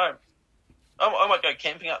I know. I might go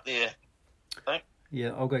camping up there. I think.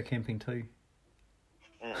 Yeah, I'll go camping too.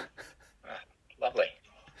 Lovely.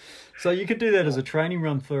 So you could do that as a training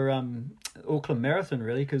run for Auckland Marathon,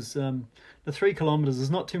 really, because the 3 kilometres is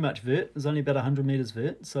not too much vert. There's only about 100 metres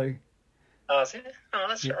vert. So. Oh, is it? Oh,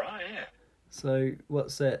 that's all right. Yeah. So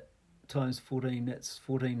what's that? Times 14, that's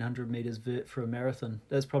 1,400 metres vert for a marathon.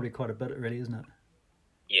 That's probably quite a bit, really, isn't it?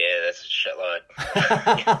 Yeah, that's a shitload.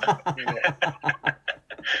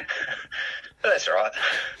 That's all right.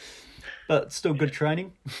 But still good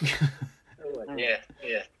training. Yeah.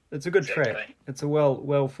 It's a good track. It's a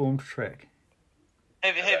well formed track.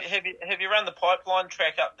 Have you run the pipeline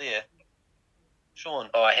track up there, Sean?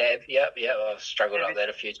 Oh, I have. Yep. I've struggled up that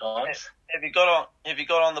a few times. Have you got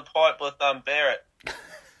on the pipe with Barrett?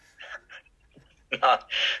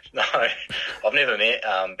 No, I've never met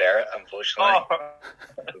Barrett, unfortunately. I've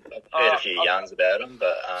heard a few yarns about him,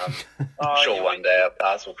 but I'm sure one day our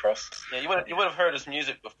paths will cross. Yeah, you would have heard his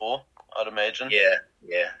music before, I'd imagine. Yeah.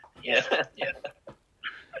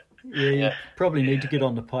 You probably need to get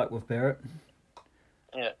on the pipe with Barrett.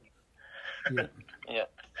 Yeah. Yeah.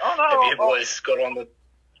 Oh no! Have you boys got on the?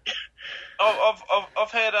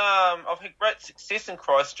 I've had great success in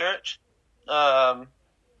Christchurch. I've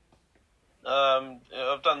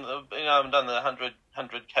done the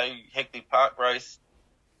 100k Hagley Park race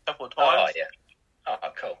a couple of times. Oh yeah.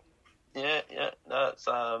 Oh cool. Yeah. No, it's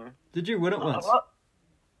Did you win it once?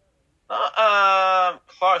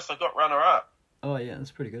 Close. I got runner up. Oh yeah, that's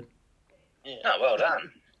pretty good. Yeah. Oh, well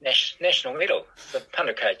done. National medal. It's the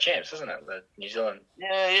 100k champs, isn't it? The New Zealand.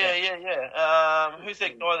 Yeah. Who's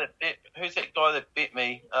that guy that bet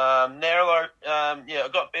me? Narrow. I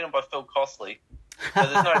got beaten by Phil Costley. So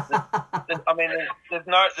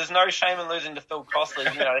there's no shame in losing to Phil Costley.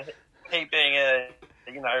 He being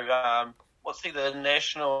what's he, the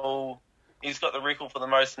national? He's got the record for the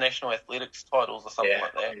most national athletics titles or something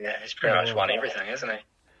like that. Yeah, he's pretty much won everything, hasn't he?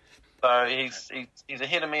 So he's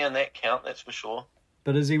ahead of me on that count, that's for sure.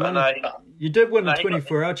 But has he won? You did win the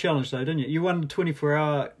 24-hour challenge, though, didn't you? You won the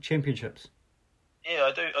 24-hour championships. Yeah,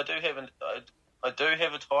 I do have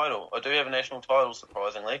a title. I do have a national title,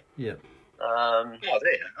 surprisingly. Yeah. There.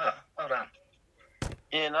 Oh, well done.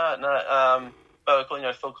 Yeah, no. But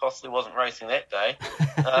Phil Costley wasn't racing that day.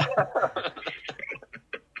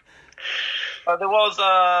 There was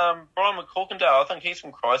Brian McCorkindale. I think he's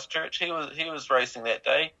from Christchurch. He was racing that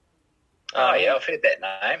day. Yeah, I've heard that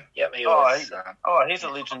name. Yep, he's a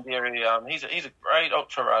legendary. He's a great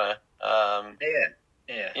ultra runner.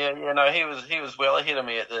 Yeah. No, he was well ahead of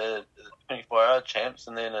me at the 24-hour champs,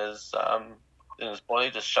 and then his body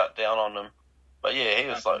just shut down on him. But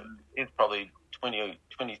yeah, he's probably 20,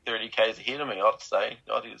 30 k's ahead of me. I'd say.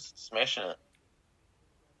 God, he was smashing it.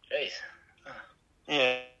 Jeez.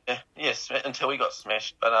 Yeah, until he got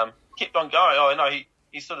smashed, but kept on going. Oh no,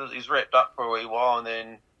 he's wrapped up for a wee while, and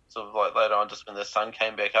then sort of like later on, just when the sun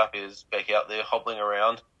came back up, he was back out there hobbling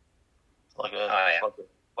around like a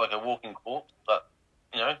walking corpse, but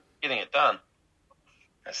getting it done.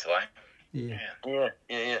 That's the way. Yeah. Who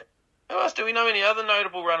else? Do we know any other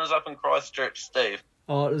notable runners up in Christchurch, Steve?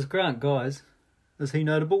 Oh, there's Grant Guys. Is he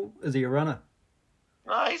notable? Is he a runner?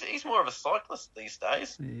 No, he's more of a cyclist these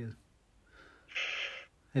days. He is.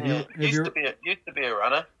 Used to be a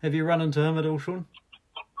runner. Have you run into him at all, Sean?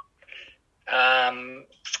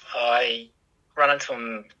 I run into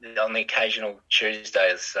him on the occasional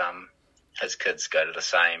Tuesdays. His kids go to the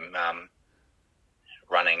same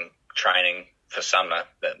running training for summer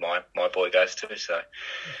that my boy goes to. So,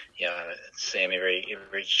 I see him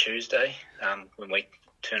every Tuesday when we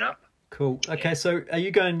turn up. Cool. Okay, so are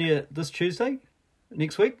you going there this Tuesday?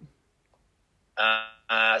 Next week?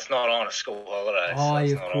 It's not on a school holiday. Oh,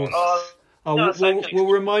 so of course. We'll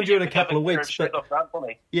remind you in a couple of weeks. But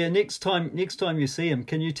yeah, next time you see him,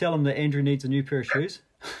 can you tell him that Andrew needs a new pair of shoes?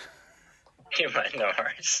 Yeah, mate, no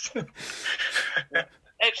worries.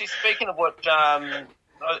 Actually, speaking of what, I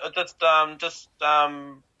just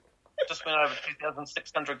went over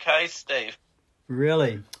 2,600 k's, Steve.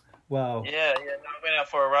 Really? Wow. Yeah. No, I went out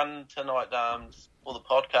for a run tonight for the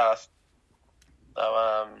podcast.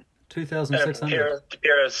 So 2,600. A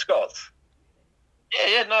pair of Scots.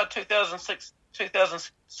 Yeah. No,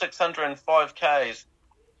 2,605 k's.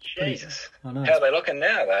 Jesus. I know. How are they looking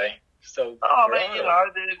now, though? Still.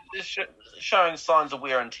 They're showing signs of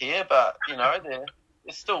wear and tear, but they're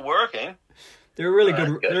still working. They're a really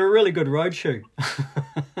good. They're a really good road shoe.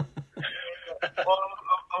 Well,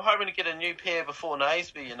 I'm hoping to get a new pair before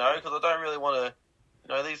Naseby, because I don't really want to.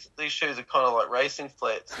 These shoes are kind of like racing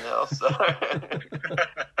flats now, so.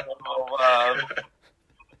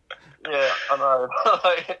 Yeah, I know.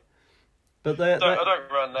 But I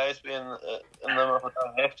don't run Naseby in them if I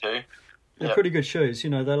don't have to. They're pretty good shoes. They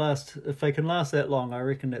last. If they can last that long, I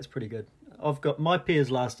reckon that's pretty good. I've got my pair's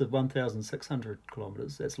lasted 1,600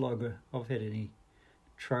 kilometres. That's longer I've had any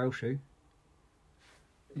trail shoe.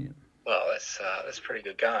 Yeah. Well, that's pretty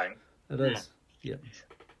good going. It is. Yeah.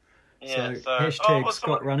 Yeah. So hashtag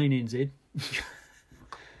Scott Running NZ.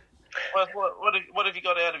 What have you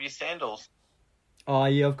got out of your sandals? Oh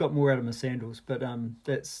yeah, I've got more out of my sandals, but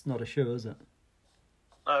that's not a shoe, is it?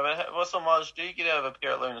 No, but what sort of mileage do you get out of a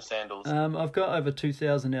pair of Luna sandals? I've got over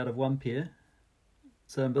 2,000 out of one pair.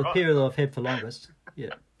 So the pair that I've had for longest.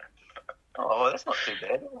 Yeah. Oh, well, that's not too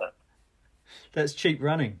bad, is it? That's cheap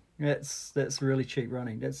running. That's really cheap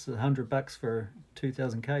running. That's $100 for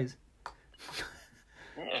 2,000 k's.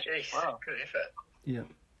 Yeah, jeez, wow. Good effort. Yeah.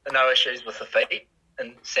 No issues with the feet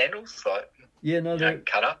and sandals, they're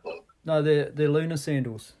cut up. Or... No, they're Luna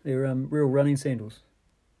sandals. They're real running sandals.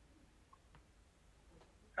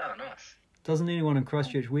 Oh, nice. Doesn't anyone in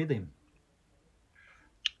Christchurch wear them?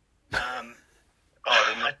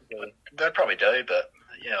 They probably do, but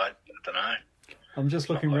I don't know. I'm just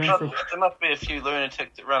looking around for. There must be a few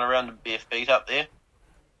lunatics that run around in bare feet up there.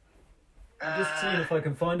 I'm just seeing if I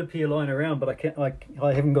can find a pair lying around, but I can't. I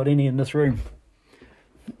haven't got any in this room.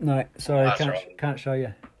 No, sorry, I can't show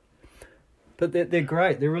you. But they're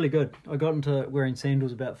great. They're really good. I got into wearing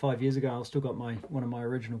sandals about 5 years ago. I've still got one of my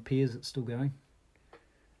original pairs that's still going.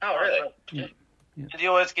 Oh, really? Yeah. Did you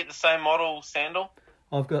always get the same model sandal?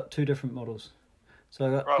 I've got two different models. So I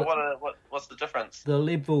got what's the difference? The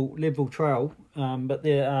Leadville Trail, but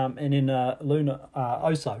they're and then Luna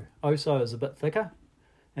Oso. Oso is a bit thicker,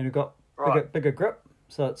 and we've got bigger grip,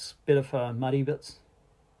 so it's better for muddy bits.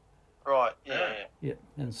 Right. Yeah.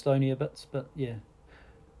 And stonier bits, but yeah.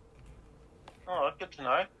 Oh, good to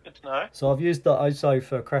know. So I've used the Oso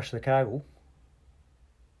for Crash the Cargill.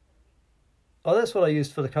 Oh, that's what I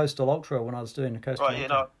used for the Coastal Ultra when I was doing the Coastal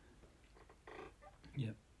Ultra.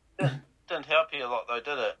 Yeah. Didn't help you a lot though,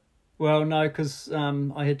 did it? Well, no, because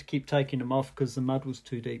I had to keep taking them off because the mud was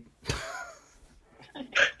too deep.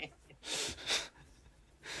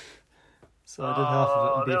 So I did half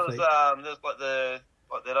of it in bare feet. There was like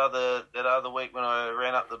that other week when I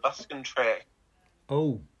ran up the Buskin track.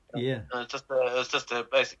 Oh, yeah. And it was just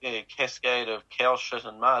basically a cascade of cow shit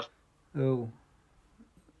and mud. Oh,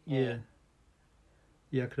 yeah.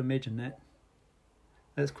 Yeah, I could imagine that.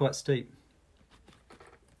 That's quite steep.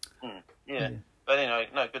 Yeah. But anyway,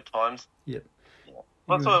 no, good times. Yep. Yeah.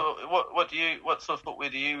 What sort of footwear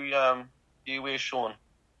do you wear, Sean?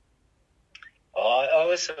 I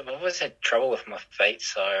always had trouble with my feet,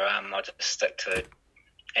 so I just stick to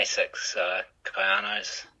Asics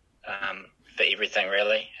Kayanos for everything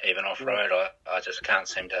really, even off road. I just can't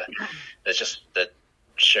seem to. It's just the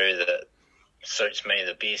shoe that suits me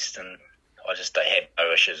the best, and I just don't have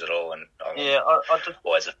no issues at all. And I'm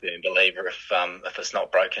always a firm believer if it's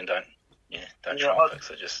not broken, don't try and fix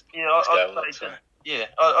it. Just go with it.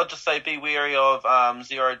 I'd just say be wary of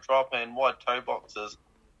zero drop and wide toe boxes.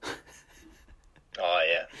 Oh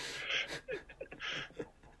yeah.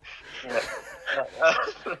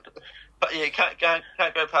 But yeah,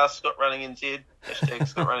 can't go past Scott Running NZ. Hashtag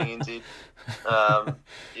Scott Running NZ.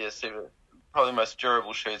 Probably the most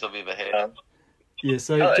durable shoes I've ever had. Yeah,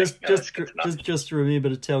 so just remember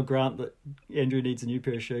to tell Grant that Andrew needs a new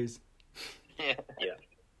pair of shoes. Yeah.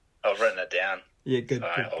 I've written it down. Yeah, good.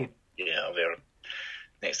 I'll be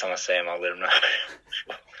next time I see him, I'll let him know.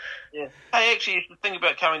 Yeah. Hey, actually, you should think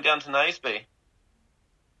about coming down to Naseby.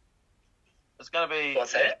 It's going to be...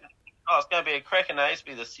 What's that? Oh, it's going to be a crack in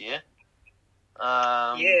Naseby this year.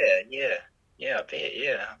 Yeah, I bet,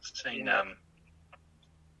 yeah. I've seen,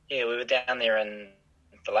 we were down there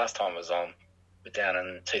the last time it was on, we were down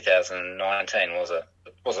in 2019, was it?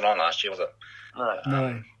 It wasn't on last year, was it?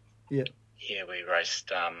 No. Yeah. Yeah, we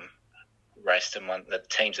raced in the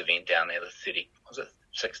team's event down there, the 30, was it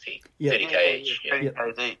 60? Yeah. 30k each.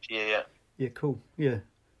 30k each, yeah. Yeah, cool, yeah.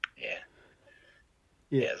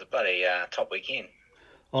 Yeah, it was a bloody top weekend.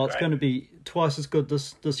 Oh, it's going to be twice as good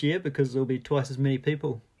this year because there'll be twice as many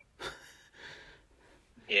people.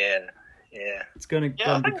 Yeah. It's going to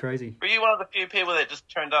be crazy. Were you one of the few people that just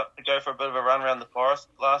turned up to go for a bit of a run around the forest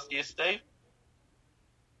last year, Steve?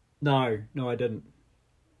 No, I didn't.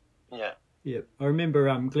 Yeah. Yeah, I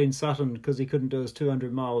remember Glenn Sutton, because he couldn't do his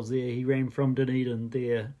 200 miles there, he ran from Dunedin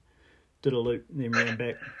there, did a loop, and then ran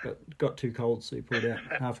back, but got too cold, so he pulled out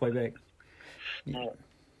halfway back. Yeah.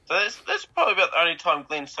 So that's probably about the only time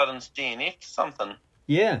Glenn Sutton's DNF'd something.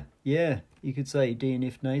 Yeah, you could say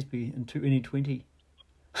DNF Naseby in 2020.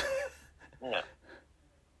 Yeah.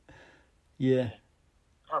 Yeah.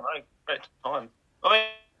 I don't know, great time. I mean,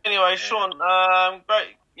 anyway, Sean,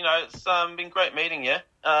 great. It's been great meeting you.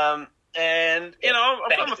 And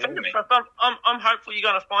I'm hopeful you're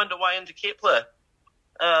going to find a way into Kepler.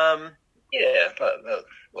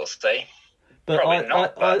 We'll see. But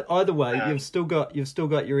either way, you've still got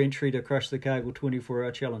your entry to Crush the Cargill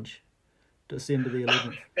 24-hour challenge, December the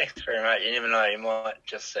 11th. Thanks very much. You never know, you might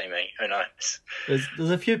just see me. Who knows?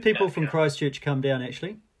 There's a few people from Christchurch come down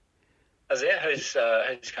actually. Is there?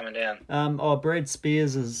 Who's coming down? Brad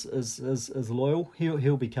Spears is loyal.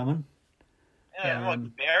 He'll be coming. Yeah,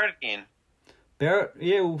 like Barrett again. Barrett,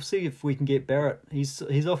 yeah, we'll see if we can get Barrett. He's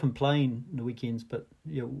often playing the weekends, but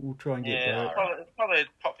yeah, we'll try and get Barrett. It's probably a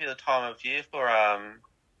popular time of year for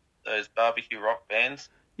those barbecue rock bands.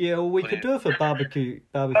 Yeah, well, we could do it for barbecue.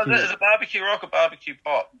 Is it barbecue rock or barbecue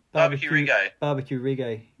pop? Barbecue reggae. Barbecue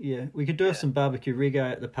reggae. Yeah, we could do some barbecue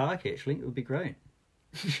reggae at the park. Actually, it would be great.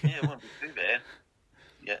 Yeah, it wouldn't be too bad.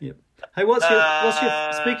 Yeah. Yep. Hey, what's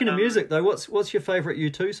your speaking of music though? What's your favourite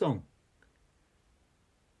U2 song?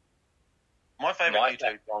 My favourite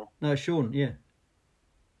U2 song. No, Sean. Yeah.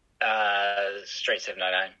 Streets Have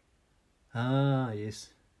No Name. Ah, yes.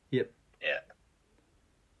 Yep. Yeah.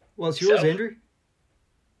 What's yours, Andrew?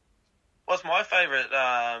 What's my favourite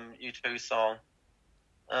U2 song?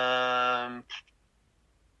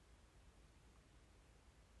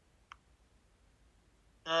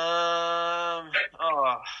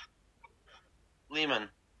 Lemon.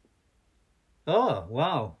 Oh,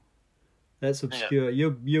 wow. That's obscure. Yeah.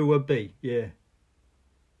 You would be, yeah.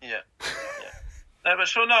 Yeah. No, but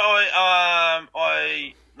sure. No, I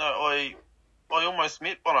almost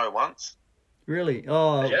met Bono once. Really?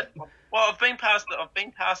 Oh. Yeah. Well, I've been past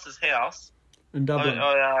his house in Dublin.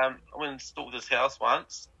 I went and stalked his house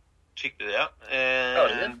once, checked it out,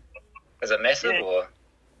 and is it massive or?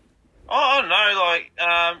 Oh, I don't know.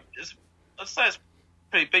 I'd say it's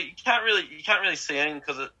pretty big. You can't really see it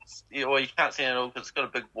because you can't see it at all because it's got a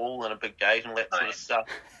big wall and a big gate and all that sort of stuff.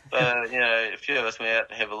 But a few of us went out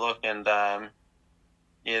to have a look, and then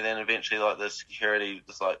eventually the security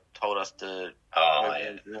just told us to.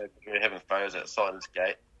 We were having photos outside his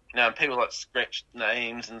gate. And people scratched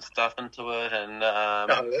names and stuff into it, and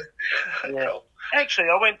Cool. Actually,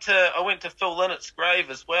 I went to Phil Lynnett's grave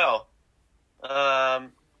as well. The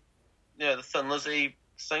Thin Lizzy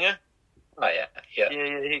singer. Oh yeah.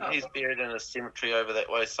 He's buried in a cemetery over that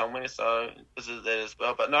way somewhere. So visited that as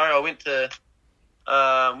well. But no, I went to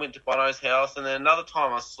Bono's house, and then another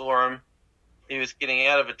time I saw him. He was getting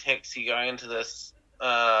out of a taxi going into this.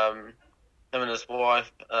 Him and his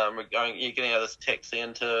wife getting out of this taxi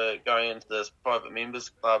going into this private members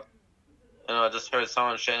club. And I just heard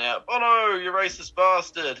someone shouting out, "Bono, you racist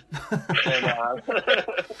bastard!"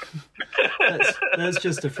 That's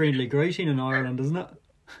just a friendly greeting in Ireland, isn't it?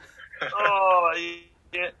 Oh,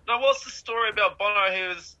 yeah. Now, what's the story about Bono? He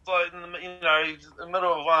was like, he's in the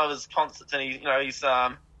middle of one of his concerts, and he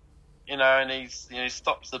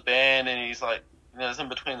stops the band, and he's like, it's in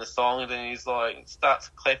between the songs, and he's like, starts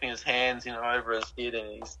clapping his hands, over his head,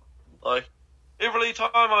 and he's like, every time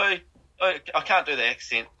I can't do the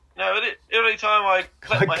accent. No, every time I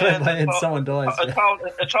clap my hands, someone dies. A child in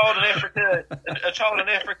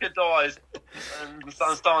Africa dies, and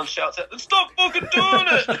someone shouts out, "Stop fucking doing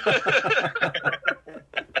it!"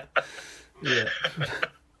 Yeah.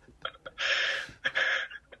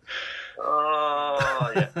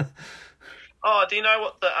 Oh yeah. Oh, do you know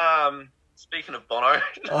what the Speaking of Bono,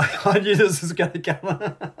 I knew this was going to come.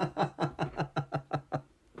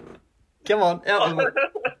 Come on, out with it.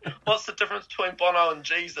 What's the difference between Bono and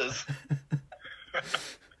Jesus?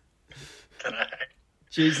 Dunno.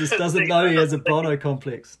 Jesus doesn't know he has a Bono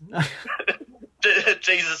complex.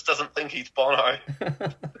 Jesus doesn't think he's Bono.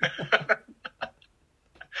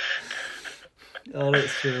 Oh,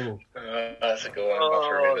 that's terrible. That's a good one. I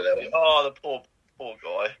must remember that one. Oh, the poor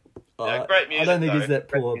guy. Great music. I don't think he's that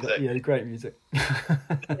poor, but yeah, great music.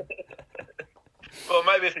 Well,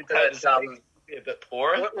 maybe if he played his a bit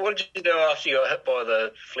poorer. What did you do after you got hit by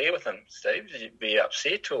the flare with him, Steve? Did you be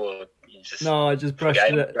upset, or you just... No, I just brushed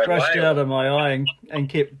it out of my eye and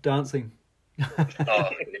kept dancing. Oh.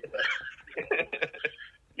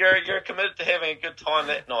 You're committed to having a good time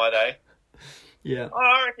that night, eh? Yeah. Oh,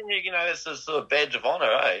 I reckon it's a sort of badge of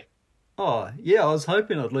honour, eh? Oh, yeah, I was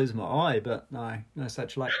hoping I'd lose my eye, but no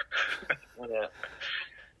such luck.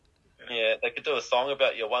 Yeah, they could do a song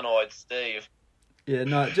about your one-eyed Steve. Yeah,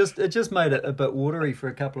 no, it just made it a bit watery for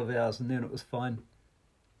a couple of hours, and then it was fine.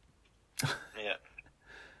 Yeah.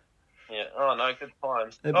 Oh no, good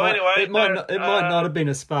times. It might not have been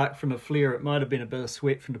a spark from a flare. It might have been a bit of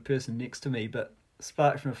sweat from the person next to me, but a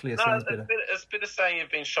spark from a flare sounds better. It's better saying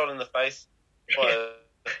you've been shot in the face by a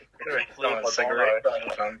cigarette.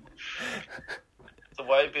 It's a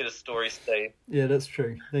way better story, Steve. Yeah, that's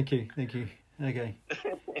true. Thank you. Okay.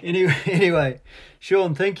 Anyway,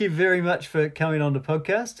 Sean, thank you very much for coming on the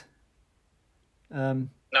podcast. No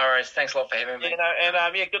worries. Thanks a lot for having me.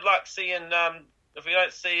 Good luck seeing. If we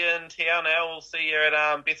don't see you in town now, we'll see you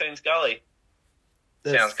at Bethune's Gully.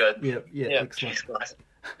 Sounds good. Yeah. Excellent. Cheers, guys.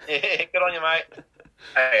 Yeah, good on you, mate.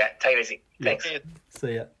 Okay, take it easy. Thanks. Yeah.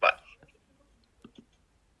 See ya. Bye.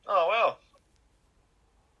 Oh well.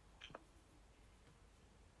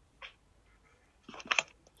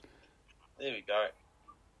 There we go.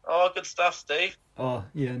 Oh, good stuff, Steve. Oh,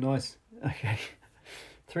 yeah, nice. Okay.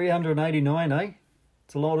 389, eh?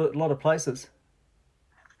 It's a lot of places.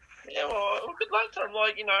 Yeah, well, good luck to him.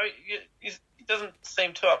 Like, he doesn't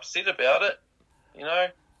seem too upset about it, No.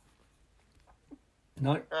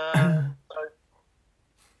 So,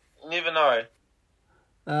 you never know.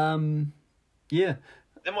 Yeah.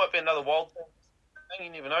 There might be another Wild Things thing.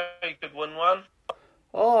 You never know. You could win one.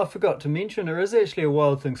 Oh, I forgot to mention, there is actually a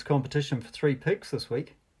Wild Things competition for 3 pigs this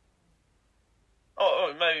week.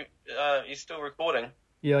 Oh, maybe you're still recording.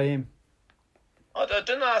 Yeah, I am. I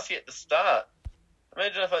didn't ask you at the start.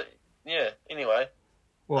 Imagine if anyway.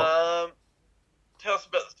 What? Tell us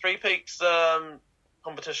about the 3 Peaks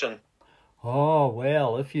competition. Oh,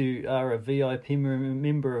 well, if you are a VIP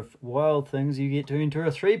member of Wild Things, you get to enter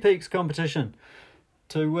a 3 Peaks competition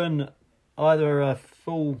to win either a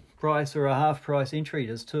full price or a half price entry.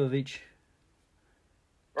 There's 2 of each.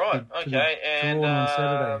 Right, okay. And on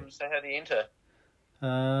Saturday. So how do you enter?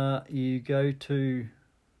 You go to,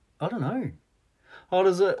 I don't know.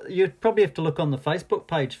 You'd probably have to look on the Facebook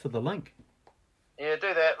page for the link. Yeah,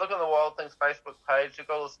 do that. Look on the Wild Things Facebook page. You've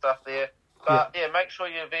got all the stuff there. But, make sure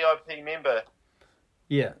you're a VIP member.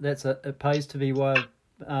 Yeah, that's it. It pays to be wild.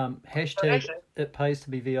 Hashtag it pays to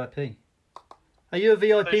be VIP. Are you a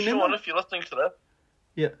VIP member? Sean, if you're listening to this.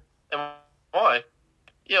 Yeah. Am I?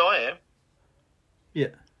 Yeah, I am. Yeah.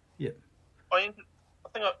 I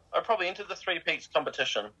think I probably entered the 3 Peaks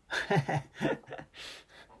competition.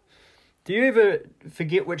 Do you ever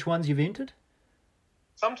forget which ones you've entered?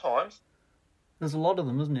 Sometimes. There's a lot of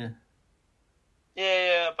them, isn't there?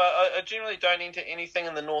 Yeah, but I generally don't enter anything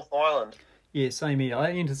in the North Island. Yeah, same here.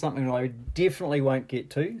 I enter something that I definitely won't get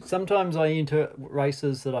to. Sometimes I enter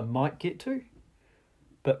races that I might get to,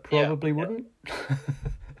 but probably wouldn't.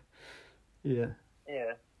 Yeah.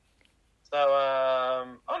 Yeah. So, oh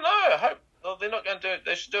no, I hope they're not going to do it.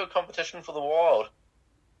 They should do a competition for the wild.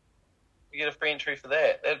 You get a free entry for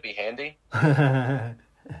that. That'd be handy.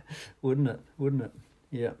 Wouldn't it?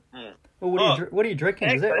 Yeah. Mm. Well, what are you drinking?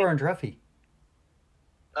 Is that Orange Ruffy?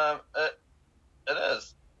 It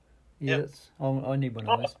is. Yeah, yep. I need one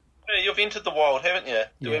of those. You've entered the wild, haven't you?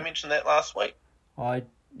 Did we mention that last week? I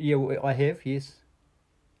have. Yes.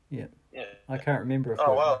 Yeah. Yeah. I can't remember if.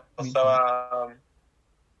 Oh well. So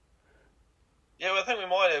yeah, well, I think we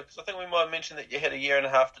might have, because I think we might have mentioned that you had a year and a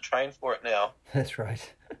half to train for it now. That's right.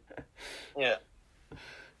 Yeah.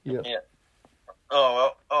 Yeah. Yeah.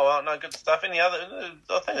 Oh well, no, good stuff. Any other?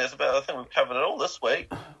 I think we've covered it all this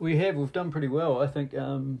week. We've done pretty well, I think.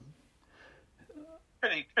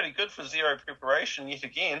 Pretty good for zero preparation yet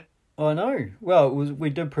again. I know. Well, we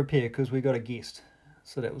did prepare because we got a guest,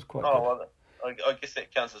 so that was quite good. Well, I guess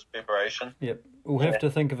that counts as preparation. Yep. We'll have to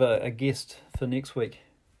think of a guest for next week.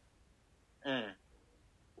 Yeah.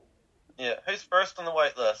 Who's first on the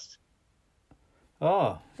wait list?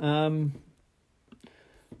 Oh,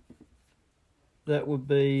 that would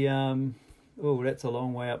be that's a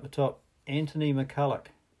long way up the top. Anthony McCulloch.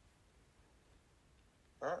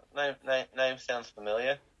 Name sounds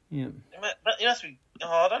familiar. Yeah. But you must be.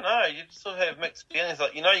 I don't know. You sort of have mixed feelings.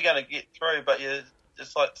 Like you're going to get through, but you're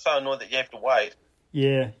just like so annoyed that you have to wait.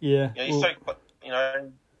 Yeah. You're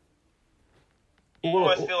You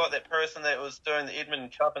almost feel like that person that was doing the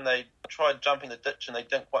Edmonton Cup and they tried jumping the ditch and they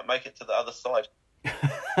didn't quite make it to the other side.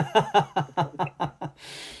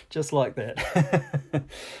 Just like that.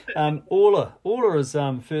 Orla is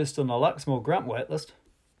first on the Luxmore Grunt wait list.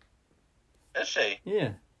 Is she?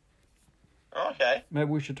 Yeah. Oh, okay. Maybe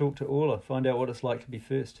we should talk to Orla, find out what it's like to be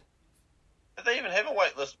first. Did they even have a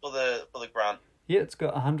wait list for the Grunt? Yeah, it's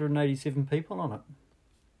got 187 people on it.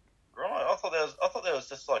 Right. I thought that was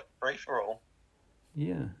just like free for all.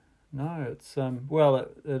 Yeah. No, it's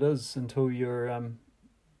it is until you're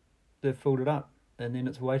they've filled it up and then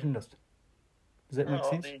it's a waiting list. Does that make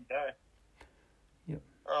sense? There you go. Yep.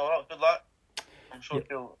 Oh well, good luck. I'm sure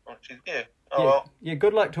she's here. Oh yeah. well. Yeah,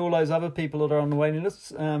 good luck to all those other people that are on the waiting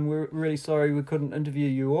lists. We're really sorry we couldn't interview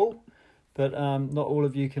you all, but not all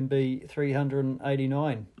of you can be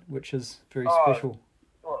 389, which is very special.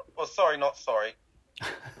 Well, sorry, not sorry.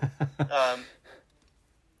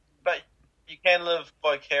 But you can live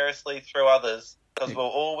vicariously through others because we'll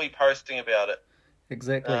all be posting about it.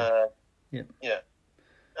 Exactly. Yeah.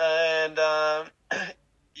 And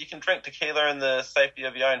you can drink tequila in the safety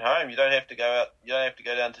of your own home. You don't have to go out. You don't have to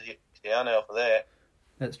go down to town now for that.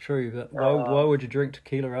 That's true, but why would you drink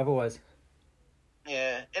tequila otherwise?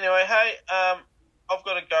 Yeah. Anyway, hey, I've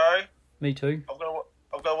got to go. Me too. I've got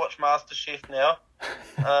to watch MasterChef now.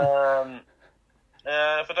 If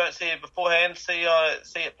I don't see you beforehand, see you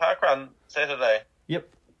at Parkrun Saturday. Yep.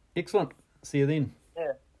 Excellent. See you then.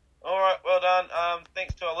 Yeah. All right. Well done.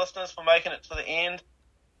 Thanks to our listeners for making it to the end.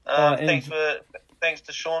 Thanks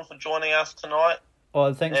to Sean for joining us tonight.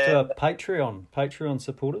 Oh, thanks to our Patreon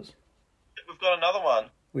supporters. We've got another one.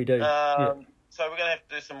 We do. So we're going to have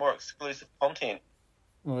to do some more exclusive content.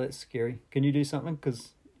 Oh, that's scary. Can you do something?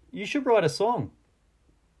 Because you should write a song.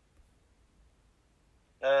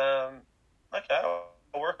 Okay, I'll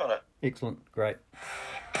work on it. Excellent. Great.